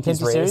weekend, the Pinty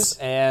race. Series.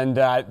 And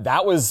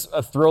that was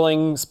a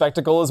thrilling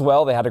spectacle as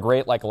well. They had a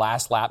great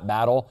last lap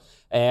battle.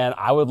 And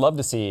I would love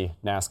to see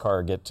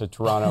NASCAR get to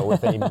Toronto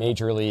with a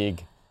major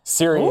league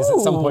series at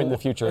some point in the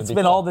future. It's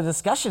been all the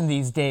discussion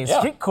these days. Yeah.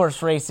 Street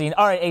course racing.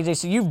 All right, AJ,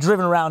 so you've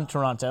driven around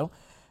Toronto.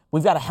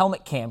 We've got a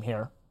helmet cam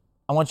here.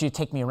 I want you to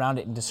take me around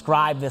it and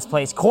describe this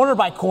place corner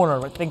by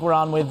corner. I think we're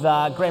on with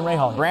Graham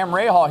Rahal. Graham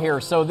Rahal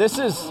here. So this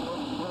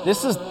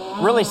is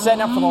really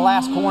setting up for the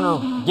last corner,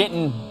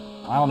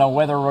 I don't know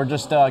whether we're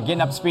just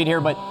getting up to speed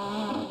here, but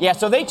yeah,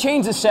 so they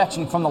changed this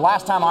section from the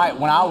last time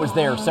when I was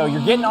there. So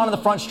you're getting onto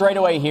the front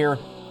straightaway here.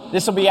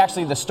 This will be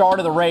actually the start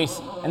of the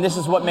race, and this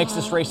is what makes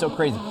this race so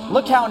crazy.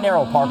 Look how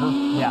narrow, Parker.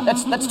 Yeah.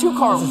 That's 2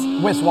 car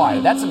widths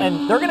wide.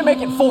 And they're going to make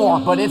it 4,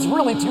 but it's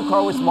really 2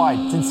 car widths wide.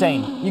 It's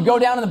insane. You go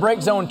down in the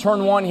brake zone,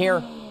 turn 1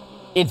 here.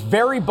 It's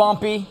very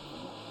bumpy.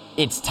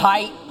 It's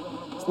tight.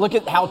 Look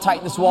at how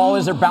tight this wall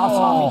is. They're bouncing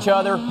off each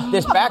other.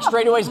 This back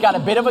straightaway's got a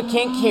bit of a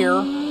kink here.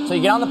 So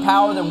you get on the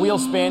power, then wheel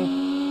spin.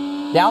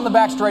 Down the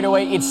back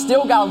straightaway, it's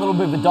still got a little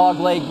bit of a dog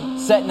leg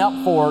setting up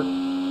for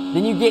it.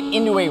 Then you get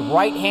into a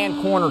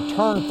right-hand corner,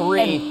 turn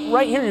 3. And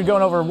right here, you're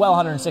going over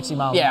 160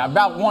 miles. Yeah,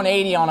 about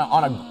 180 on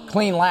a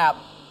clean lap.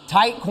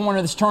 Tight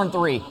corner, this turn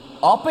 3.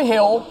 Up a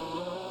hill,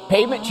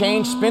 pavement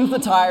change, spins the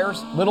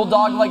tires, little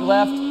dog leg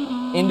left,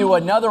 into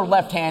another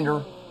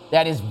left-hander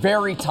that is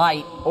very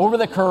tight, over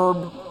the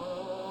curb.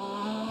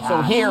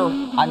 So here,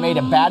 I made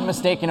a bad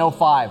mistake in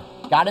 05.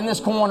 Got in this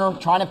corner,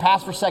 trying to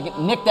pass for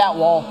second, nicked that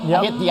wall,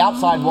 hit the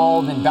outside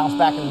wall, and then bounced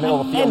back in the middle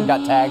of the field and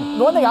got tagged.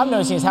 The one thing I'm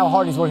noticing is how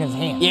hard he's working his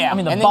hands. Yeah, I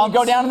mean, and then you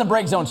go down in the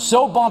brake zone,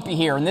 so bumpy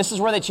here, and this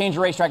is where they change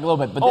the racetrack a little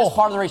bit, but this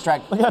part of the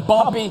racetrack,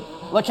 bumpy.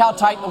 Look how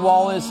tight the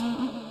wall is.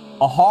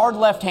 A hard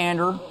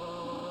left-hander,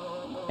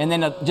 and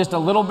then just a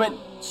little bit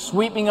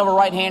sweeping of a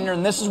right-hander,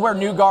 and this is where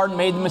Newgarden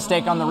made the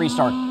mistake on the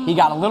restart. He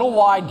got a little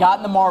wide, got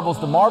in the marbles.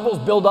 The marbles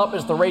build up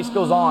as the race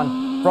goes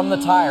on from the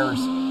tires,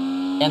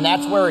 and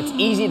that's where it's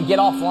easy to get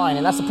offline,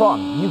 and that's the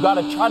problem. You got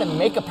to try to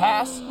make a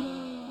pass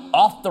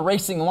off the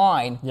racing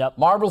line. Yep.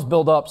 Marbles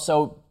build up,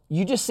 so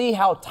you just see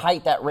how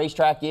tight that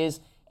racetrack is,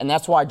 and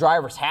that's why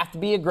drivers have to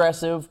be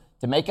aggressive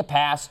to make a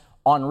pass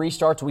on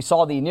restarts. We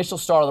saw the initial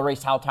start of the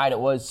race, how tight it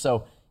was,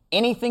 so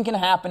anything can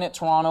happen at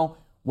Toronto,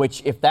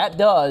 which if that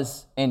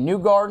does, and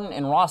Newgarden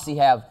and Rossi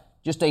have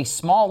just a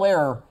small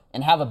error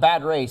and have a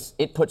bad race,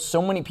 it puts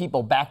so many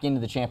people back into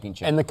the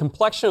championship. And the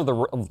complexion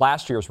of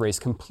last year's race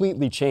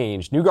completely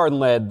changed. Newgarden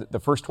led the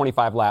first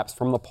 25 laps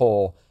from the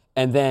pole,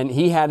 and then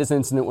he had his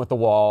incident with the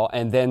wall,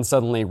 and then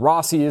suddenly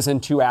Rossi is in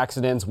 2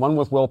 accidents, one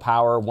with Will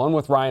Power, one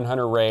with Ryan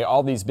Hunter-Reay,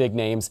 all these big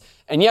names.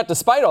 And yet,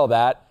 despite all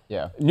that,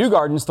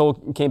 Newgarden still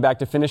came back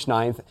to finish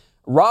 9th.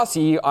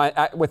 Rossi,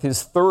 with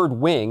his 3rd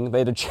wing, they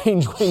had to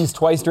change wings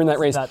twice during that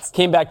race,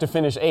 came back to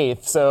finish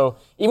 8th. So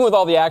even with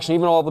all the action,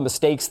 even all the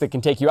mistakes that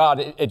can take you out,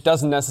 it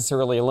doesn't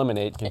necessarily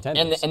eliminate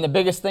contenders. And the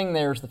biggest thing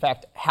there is the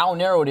fact how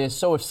narrow it is.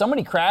 So if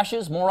somebody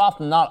crashes, more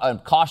often than not, a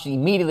caution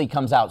immediately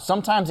comes out.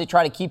 Sometimes they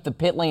try to keep the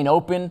pit lane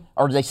open,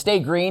 or they stay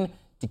green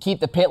to keep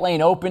the pit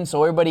lane open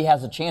so everybody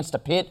has a chance to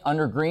pit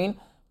under green.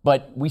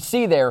 But we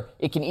see there,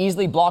 it can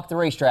easily block the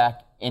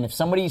racetrack. And if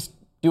somebody's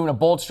doing a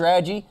bold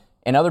strategy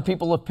and other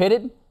people have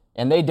pitted,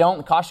 and they don't,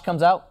 the caution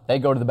comes out, they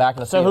go to the back of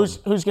the field.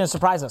 So who's going to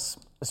surprise us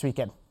this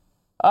weekend?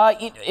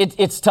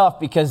 It's tough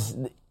because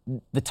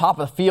the top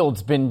of the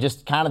field's been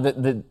just kind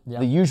of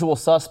the usual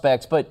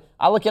suspects. But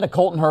I look at a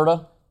Colton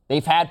Herta.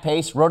 They've had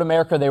pace. Road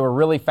America, they were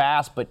really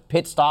fast, but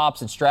pit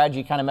stops and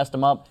strategy kind of messed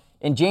them up.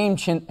 And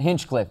James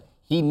Hinchcliffe,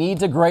 he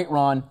needs a great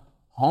run.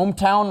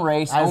 Hometown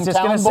race, I was hometown just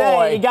going to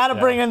say, you got to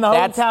bring in the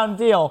hometown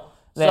deal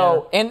there.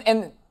 So,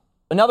 and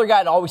another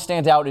guy that always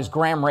stands out is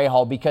Graham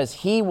Rahal because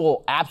he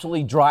will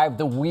absolutely drive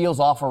the wheels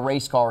off a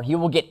race car. He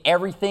will get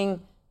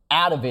everything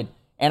out of it.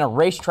 And a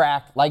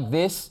racetrack like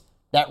this,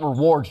 that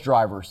rewards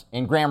drivers.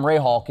 And Graham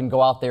Rahal can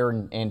go out there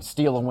and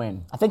steal a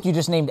win. I think you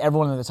just named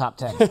everyone in the top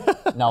 10.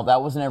 No,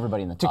 that wasn't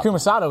everybody in the top 10. Takuma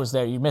Sato was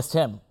there. You missed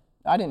him.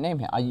 I didn't name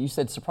him. You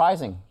said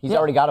surprising. He's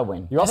already got a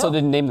win. You also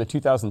didn't name the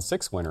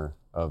 2006 winner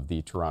of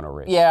the Toronto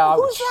race. Yeah.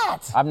 Who's that?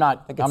 I'm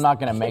not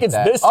going to make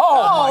that. This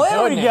oh,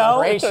 there we go.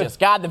 Gracious.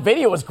 God, the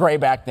video was gray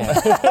back then.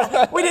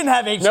 We didn't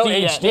have HD no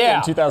yet. HD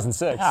in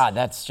 2006. God,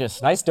 that's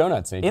just nice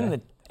donuts,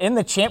 AJ. In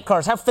the champ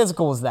cars. How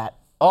physical was that?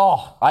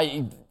 Oh,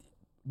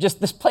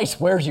 this place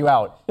wears you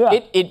out. Yeah.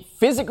 It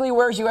physically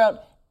wears you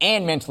out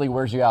and mentally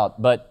wears you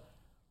out. But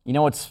you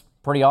know what's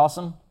pretty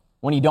awesome?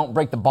 When you don't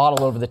break the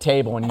bottle over the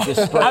table and you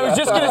just spray I was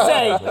just going to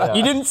say,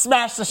 you didn't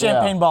smash the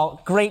champagne ball.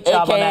 Great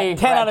job on that.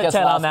 10 out of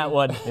 10 on that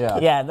one.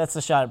 Yeah, that's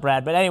the shot at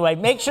Brad. But anyway,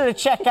 make sure to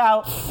check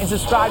out and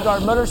subscribe to our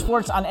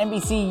Motorsports on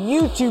NBC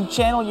YouTube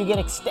channel. You get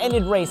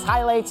extended race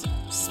highlights,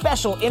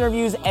 special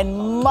interviews, and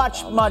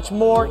much, much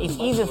more. It's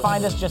easy to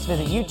find us. Just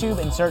visit YouTube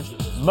and search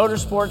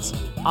Motorsports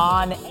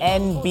on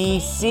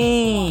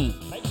NBC.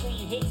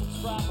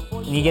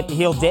 And you get to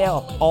heal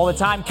Dale all the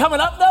time. Coming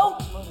up, though,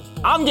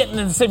 I'm getting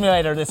in the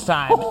simulator this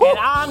time, and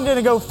I'm going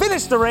to go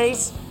finish the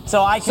race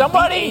so I can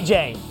beat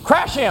AJ.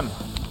 Crash him.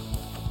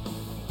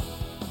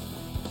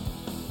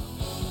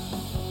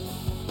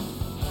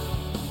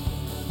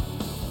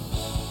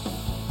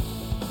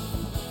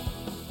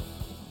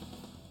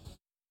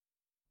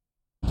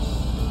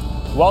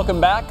 Welcome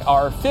back.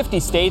 Our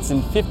 50 States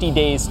in 50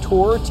 Days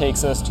tour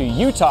takes us to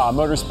Utah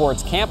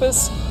Motorsports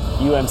Campus.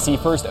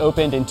 UMC first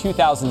opened in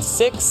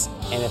 2006,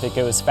 and if it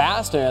goes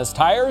fast and has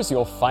tires,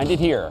 you'll find it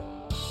here.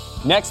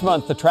 Next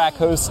month, the track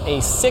hosts a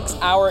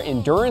 6-hour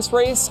endurance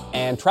race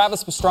and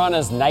Travis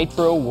Pastrana's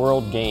Nitro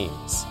World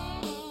Games.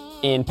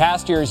 In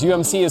past years,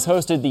 UMC has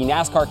hosted the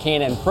NASCAR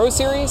K&N Pro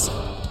Series.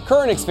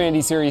 Current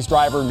Xfinity Series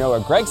driver Noah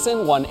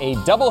Gragson won a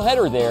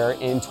doubleheader there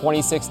in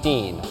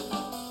 2016.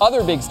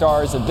 Other big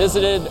stars have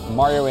visited.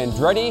 Mario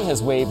Andretti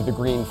has waved the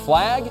green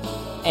flag.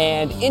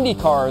 And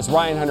IndyCar's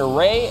Ryan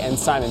Hunter-Reay and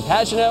Simon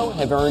Pagenaud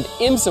have earned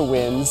IMSA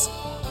wins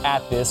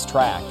at this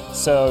track.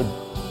 So,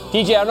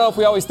 TJ, I don't know if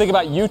we always think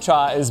about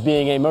Utah as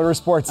being a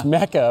motorsports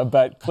mecca,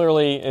 but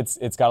clearly it's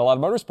got a lot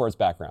of motorsports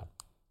background.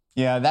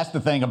 Yeah, that's the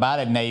thing about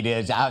it, Nate,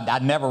 is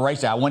I'd never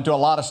raced it. I went to a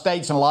lot of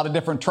states and a lot of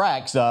different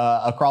tracks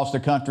across the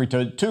country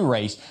to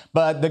race.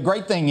 But the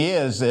great thing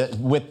is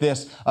with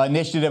this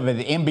initiative that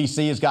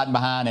NBC has gotten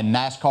behind and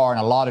NASCAR and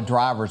a lot of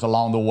drivers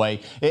along the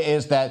way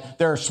is that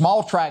there are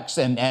small tracks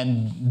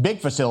and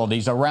big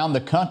facilities around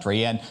the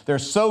country. And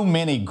there's so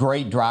many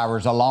great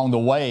drivers along the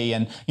way.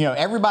 And, you know,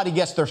 everybody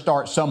gets their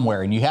start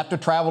somewhere. And you have to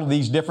travel to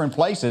these different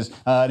places.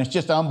 And it's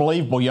just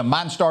unbelievable. You know,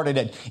 mine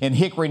started in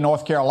Hickory,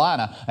 North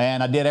Carolina.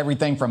 And I did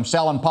everything from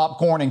selling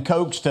popcorn and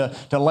Cokes to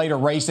later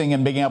racing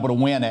and being able to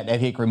win at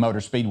Hickory Motor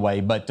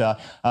Speedway. But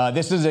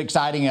this is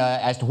exciting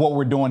as to what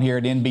we're doing here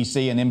at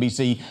NBC and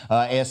NBC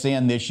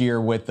SN this year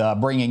with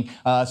bringing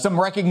some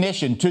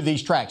recognition to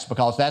these tracks,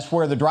 because that's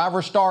where the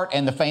drivers start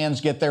and the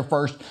fans get their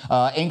first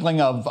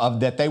inkling of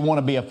that they want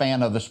to be a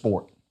fan of the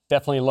sport.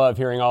 Definitely love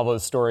hearing all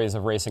those stories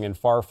of racing in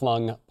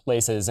far-flung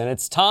places. And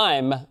it's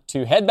time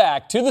to head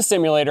back to the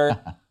simulator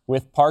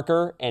with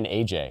Parker and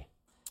AJ.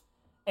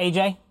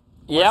 AJ?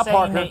 Yeah,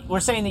 Parker. We're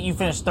saying that you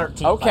finished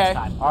 13th Okay. last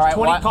time. All right.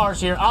 20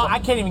 cars here. Oh, I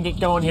can't even get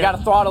going here. You got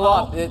to throttle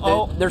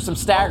up. There's some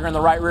stagger in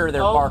the right rear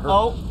there, Parker.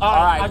 All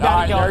right. I've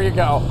got to go. There you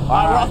go. All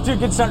right. We're off to a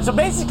good start. So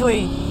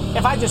basically,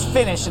 if I just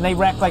finish and they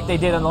wreck like they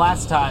did on the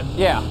last time,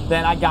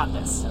 then I got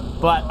this.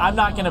 But I'm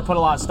not going to put a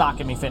lot of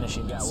stock in me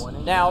finishing this.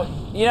 Now,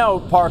 you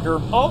know, Parker.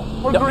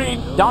 Oh, we're green.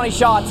 Donnie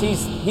Schatz,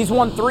 he's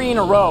won 3 in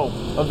a row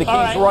of the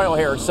Kings Royal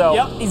here. So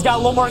yep, he's got a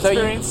little more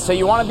experience. So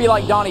you want to be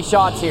like Donnie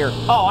Schatz here.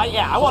 Oh,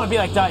 I want to be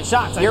like Donnie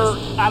Schatz. I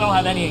don't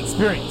have any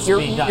experience. You're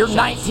being Donnie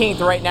Schatz. 19th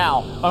right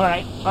now. All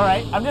right.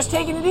 I'm just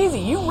taking it easy.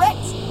 You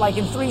wrecked like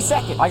in 3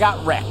 seconds. I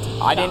got wrecked.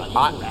 I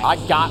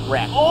got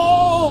wrecked.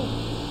 Oh.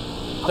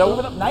 So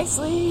moving up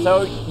nicely.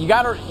 So you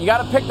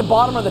gotta pick the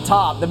bottom or the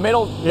top. The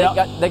middle,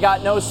 they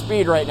got no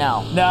speed right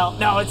now.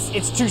 No,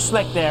 it's too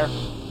slick there.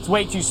 It's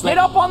way too slick. Get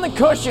up on the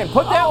cushion.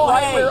 Put that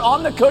right rear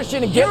on the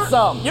cushion and get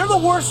some. You're the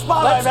worst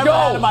spotter I've ever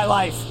had in my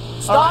life.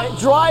 Stop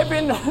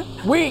driving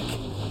weak.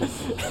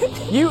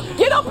 You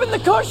get up in the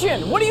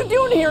cushion. What are you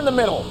doing here in the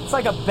middle? It's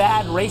like a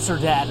bad racer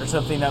dad or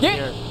something up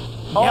here.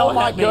 Oh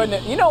my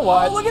goodness! You know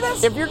what? Oh, look at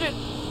this. If you're just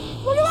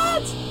look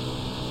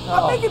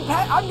at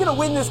that. I'm gonna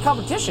win this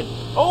competition.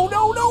 Oh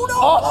no!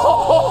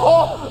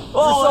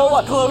 Oh, that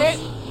was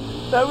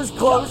close. That was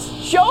close.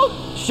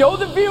 Show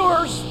the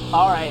viewers.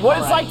 All right. What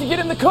it's like to get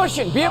in the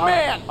cushion. Be a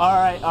man. All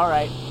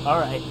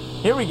right.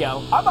 Here we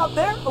go. I'm up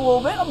there a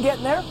little bit. I'm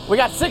getting there. We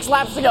got 6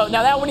 laps to go.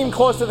 Now that wasn't even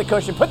close to the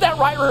cushion. Put that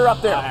right rear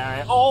up there. All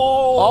right.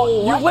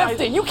 Oh, you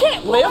lifted. You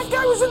can't lift. That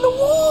guy was in the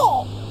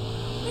wall.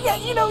 Yeah,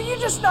 you're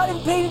just not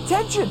even paying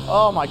attention.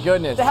 Oh my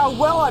goodness. To how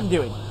well I'm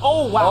doing.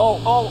 Oh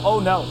wow. Oh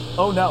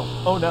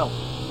no.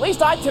 At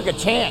least I took a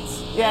chance.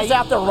 Yeah, he's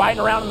out there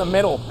riding around in the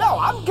middle. No,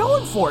 I'm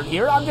going for it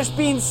here. I'm just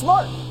being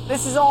smart.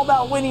 This is all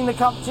about winning the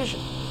competition.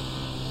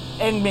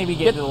 And maybe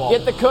get to the wall.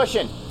 Get the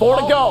cushion. 4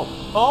 to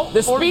go.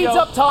 The speed's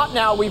up top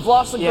now. We've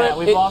lost the grip. Yeah,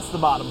 we've lost the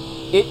bottom.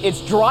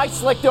 It's dry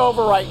slicked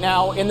over right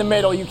now in the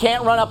middle. You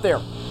can't run up there.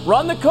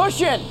 Run the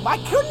cushion.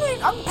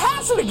 I'm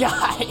passing a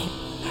guy.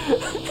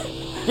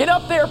 Get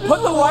up there,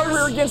 put the right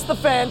rear against the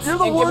fence. You're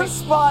the worst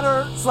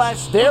spotter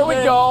 / there we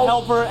go.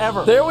 helper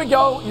ever. There we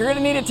go. You're going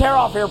to need a tear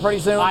off here pretty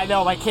soon. I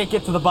know. I can't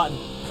get to the button.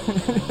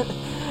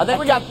 I think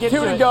we got 2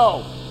 to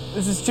go.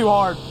 This is too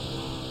hard.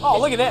 Oh,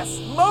 look at this.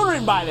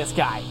 Motoring by this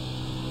guy.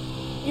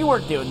 You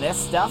weren't doing this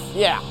stuff.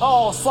 Yeah.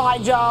 Oh,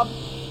 slide job.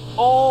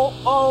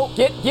 Oh.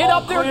 Get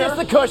up there against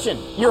the cushion.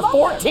 You're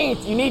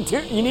 14th. You need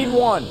 2. You need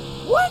 1.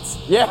 What?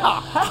 Yeah.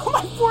 How am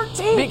I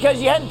 14th?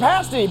 Because you hadn't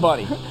passed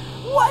anybody.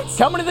 What?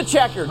 Coming to the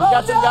checker. You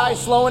got some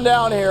guys slowing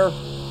down here.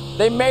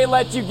 They may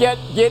let you get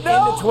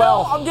into 12.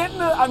 No,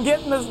 I'm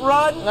getting this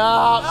run.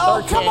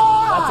 No, 13. Come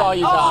on. That's all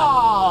you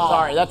got.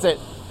 Sorry, that's it.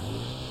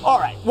 All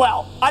right.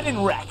 Well, I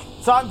didn't wreck.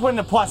 So I'm putting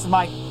a plus in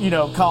my,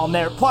 column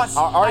there. Plus,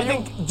 I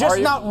think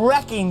just not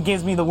wrecking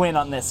gives me the win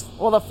on this.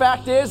 Well, the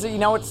fact is,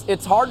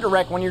 it's hard to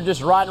wreck when you're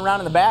just riding around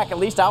in the back. At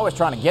least I was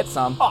trying to get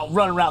some. Oh,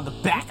 run around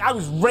the back. I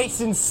was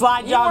racing,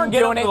 slide job, you weren't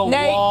get doing up it. to the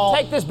Nate, wall.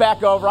 take this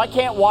back over. I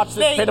can't watch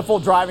this pitiful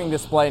driving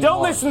display anymore.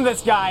 Don't listen to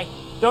this guy.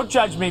 Don't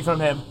judge me from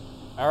him.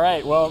 All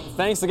right, well,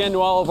 thanks again to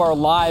all of our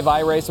live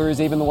iRacers,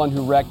 even the one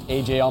who wrecked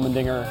AJ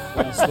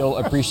Allmendinger. We still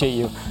appreciate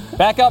you.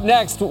 Back up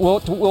next,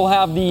 we'll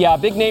have the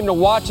big name to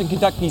watch in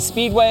Kentucky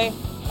Speedway.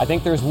 I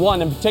think there's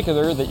one in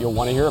particular that you'll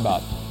want to hear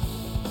about.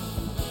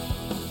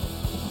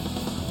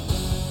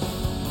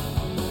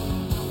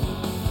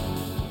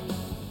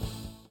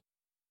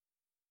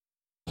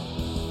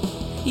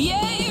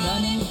 Yeah,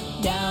 running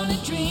down a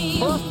dream.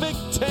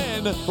 Perfect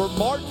 10 for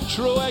Martin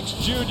Truex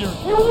Jr.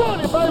 You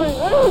won it, baby.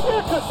 There's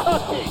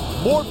Kentucky.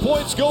 More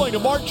points going to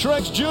Martin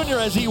Truex Jr.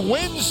 as he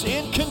wins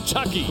in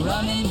Kentucky.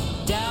 Running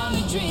down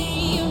a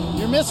dream.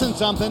 You're missing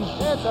something.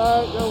 It's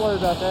all right. Don't worry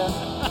about that.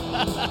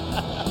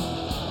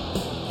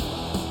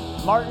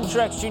 Martin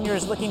Truex Jr.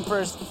 is looking for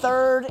his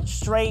 3rd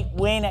straight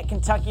win at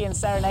Kentucky on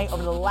Saturday night.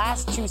 Over the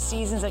last 2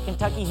 seasons at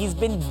Kentucky, he's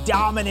been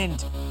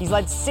dominant. He's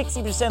led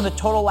 60% of the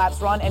total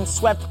laps run and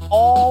swept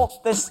all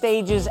the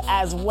stages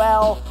as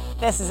well.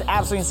 This is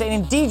absolutely insane.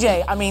 And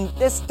DJ,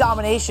 this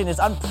domination is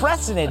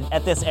unprecedented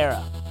at this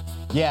era.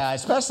 Yeah,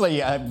 especially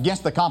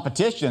against the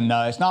competition.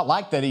 It's not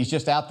like that he's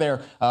just out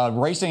there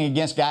racing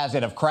against guys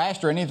that have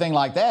crashed or anything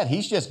like that.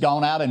 He's just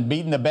gone out and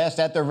beaten the best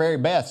at their very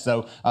best.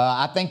 So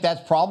I think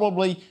that's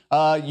probably,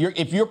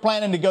 if you're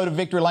planning to go to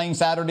Victory Lane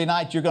Saturday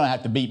night, you're going to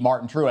have to beat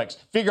Martin Truex.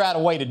 Figure out a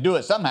way to do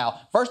it somehow.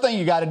 First thing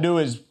you got to do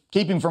is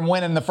keep him from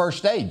winning the first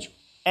stage.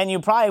 And you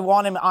probably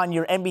want him on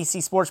your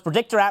NBC Sports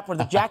Predictor app where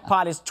the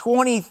jackpot is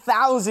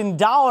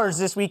 $20,000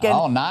 this weekend.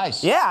 Oh,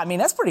 nice. Yeah,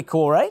 that's pretty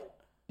cool, right?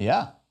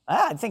 Yeah.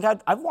 I think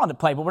I've wanted to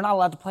play, but we're not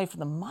allowed to play for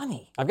the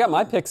money. I've got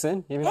my picks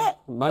in. Yeah.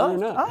 Money or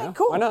not. All right,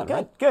 cool. Why not? Good,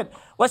 right? good.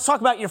 Let's talk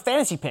about your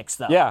fantasy picks,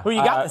 though. Yeah. Who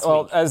you got this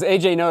well, week? As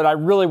AJ noted, I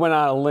really went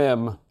on a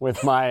limb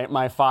with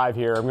my 5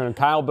 here. I'm going to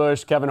Kyle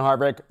Busch, Kevin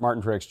Harvick,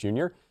 Martin Truex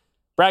Jr.,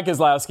 Brad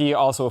Keselowski,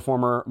 also a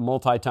former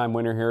multi-time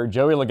winner here.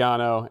 Joey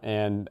Logano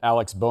and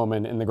Alex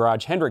Bowman in the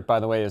garage. Hendrick, by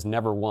the way, has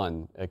never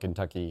won at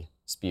Kentucky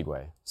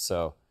Speedway.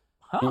 So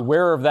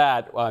beware of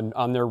that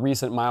on their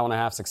recent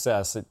mile-and-a-half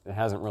success. It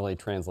hasn't really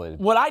translated.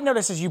 What I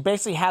noticed is you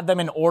basically have them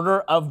in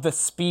order of the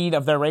speed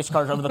of their race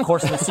cars over the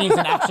course of the season,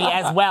 actually,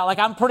 as well. Like,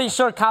 I'm pretty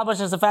sure Kyle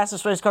Busch is the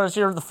fastest race car this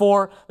year, the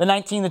 4, the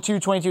 19, the 2,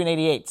 22, and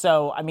 88.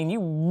 So, I mean,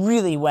 you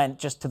really went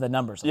just to the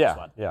numbers on this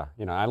one. Yeah.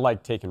 You know, I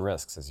like taking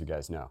risks, as you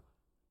guys know.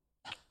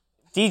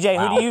 DJ,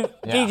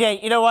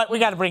 DJ, you know what? We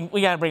got to bring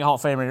a Hall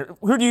of Famer here.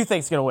 Who do you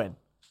think is going to win?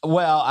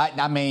 Well,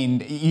 I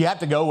mean, you have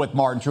to go with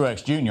Martin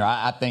Truex Jr.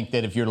 I think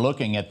that if you're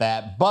looking at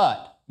that,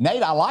 but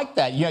Nate, I like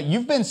that.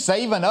 You've been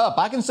saving up.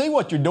 I can see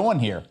what you're doing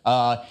here.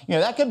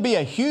 That could be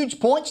a huge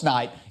points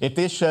night if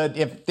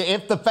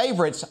the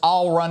favorites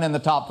all run in the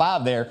top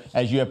 5 there,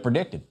 as you have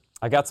predicted.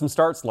 I got some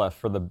starts left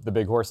for the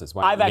big horses.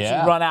 I've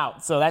actually run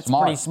out, so that's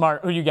pretty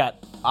smart. Who you got?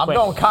 I'm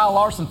going Kyle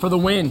Larson for the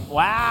win.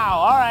 Wow.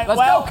 All right.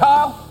 Let's go,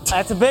 Kyle.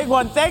 That's a big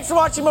one. Thanks for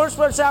watching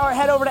Motorsports Hour.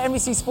 Head over to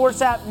NBC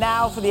Sports app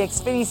now for the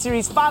Xfinity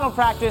Series final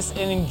practice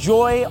and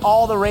enjoy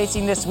all the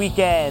racing this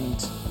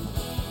weekend.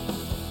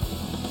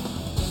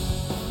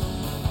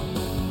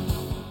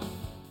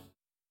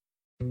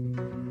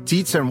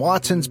 Dietz &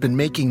 Watson's been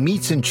making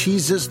meats and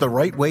cheeses the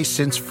right way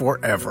since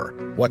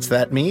forever. What's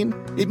that mean?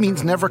 It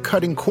means never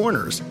cutting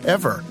corners,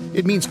 ever.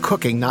 It means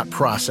cooking, not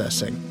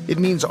processing. It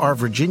means our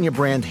Virginia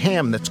brand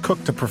ham that's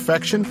cooked to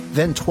perfection,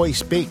 then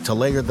twice baked to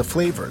layer the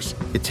flavors.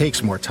 It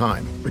takes more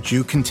time, but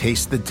you can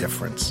taste the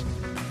difference.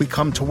 We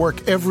come to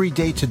work every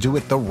day to do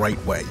it the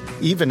right way,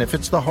 even if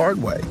it's the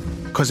hard way.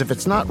 Because if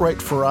it's not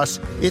right for us,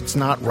 it's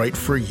not right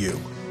for you.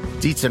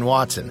 Dietz &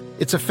 Watson,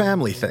 it's a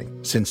family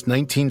thing since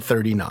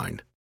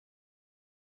 1939.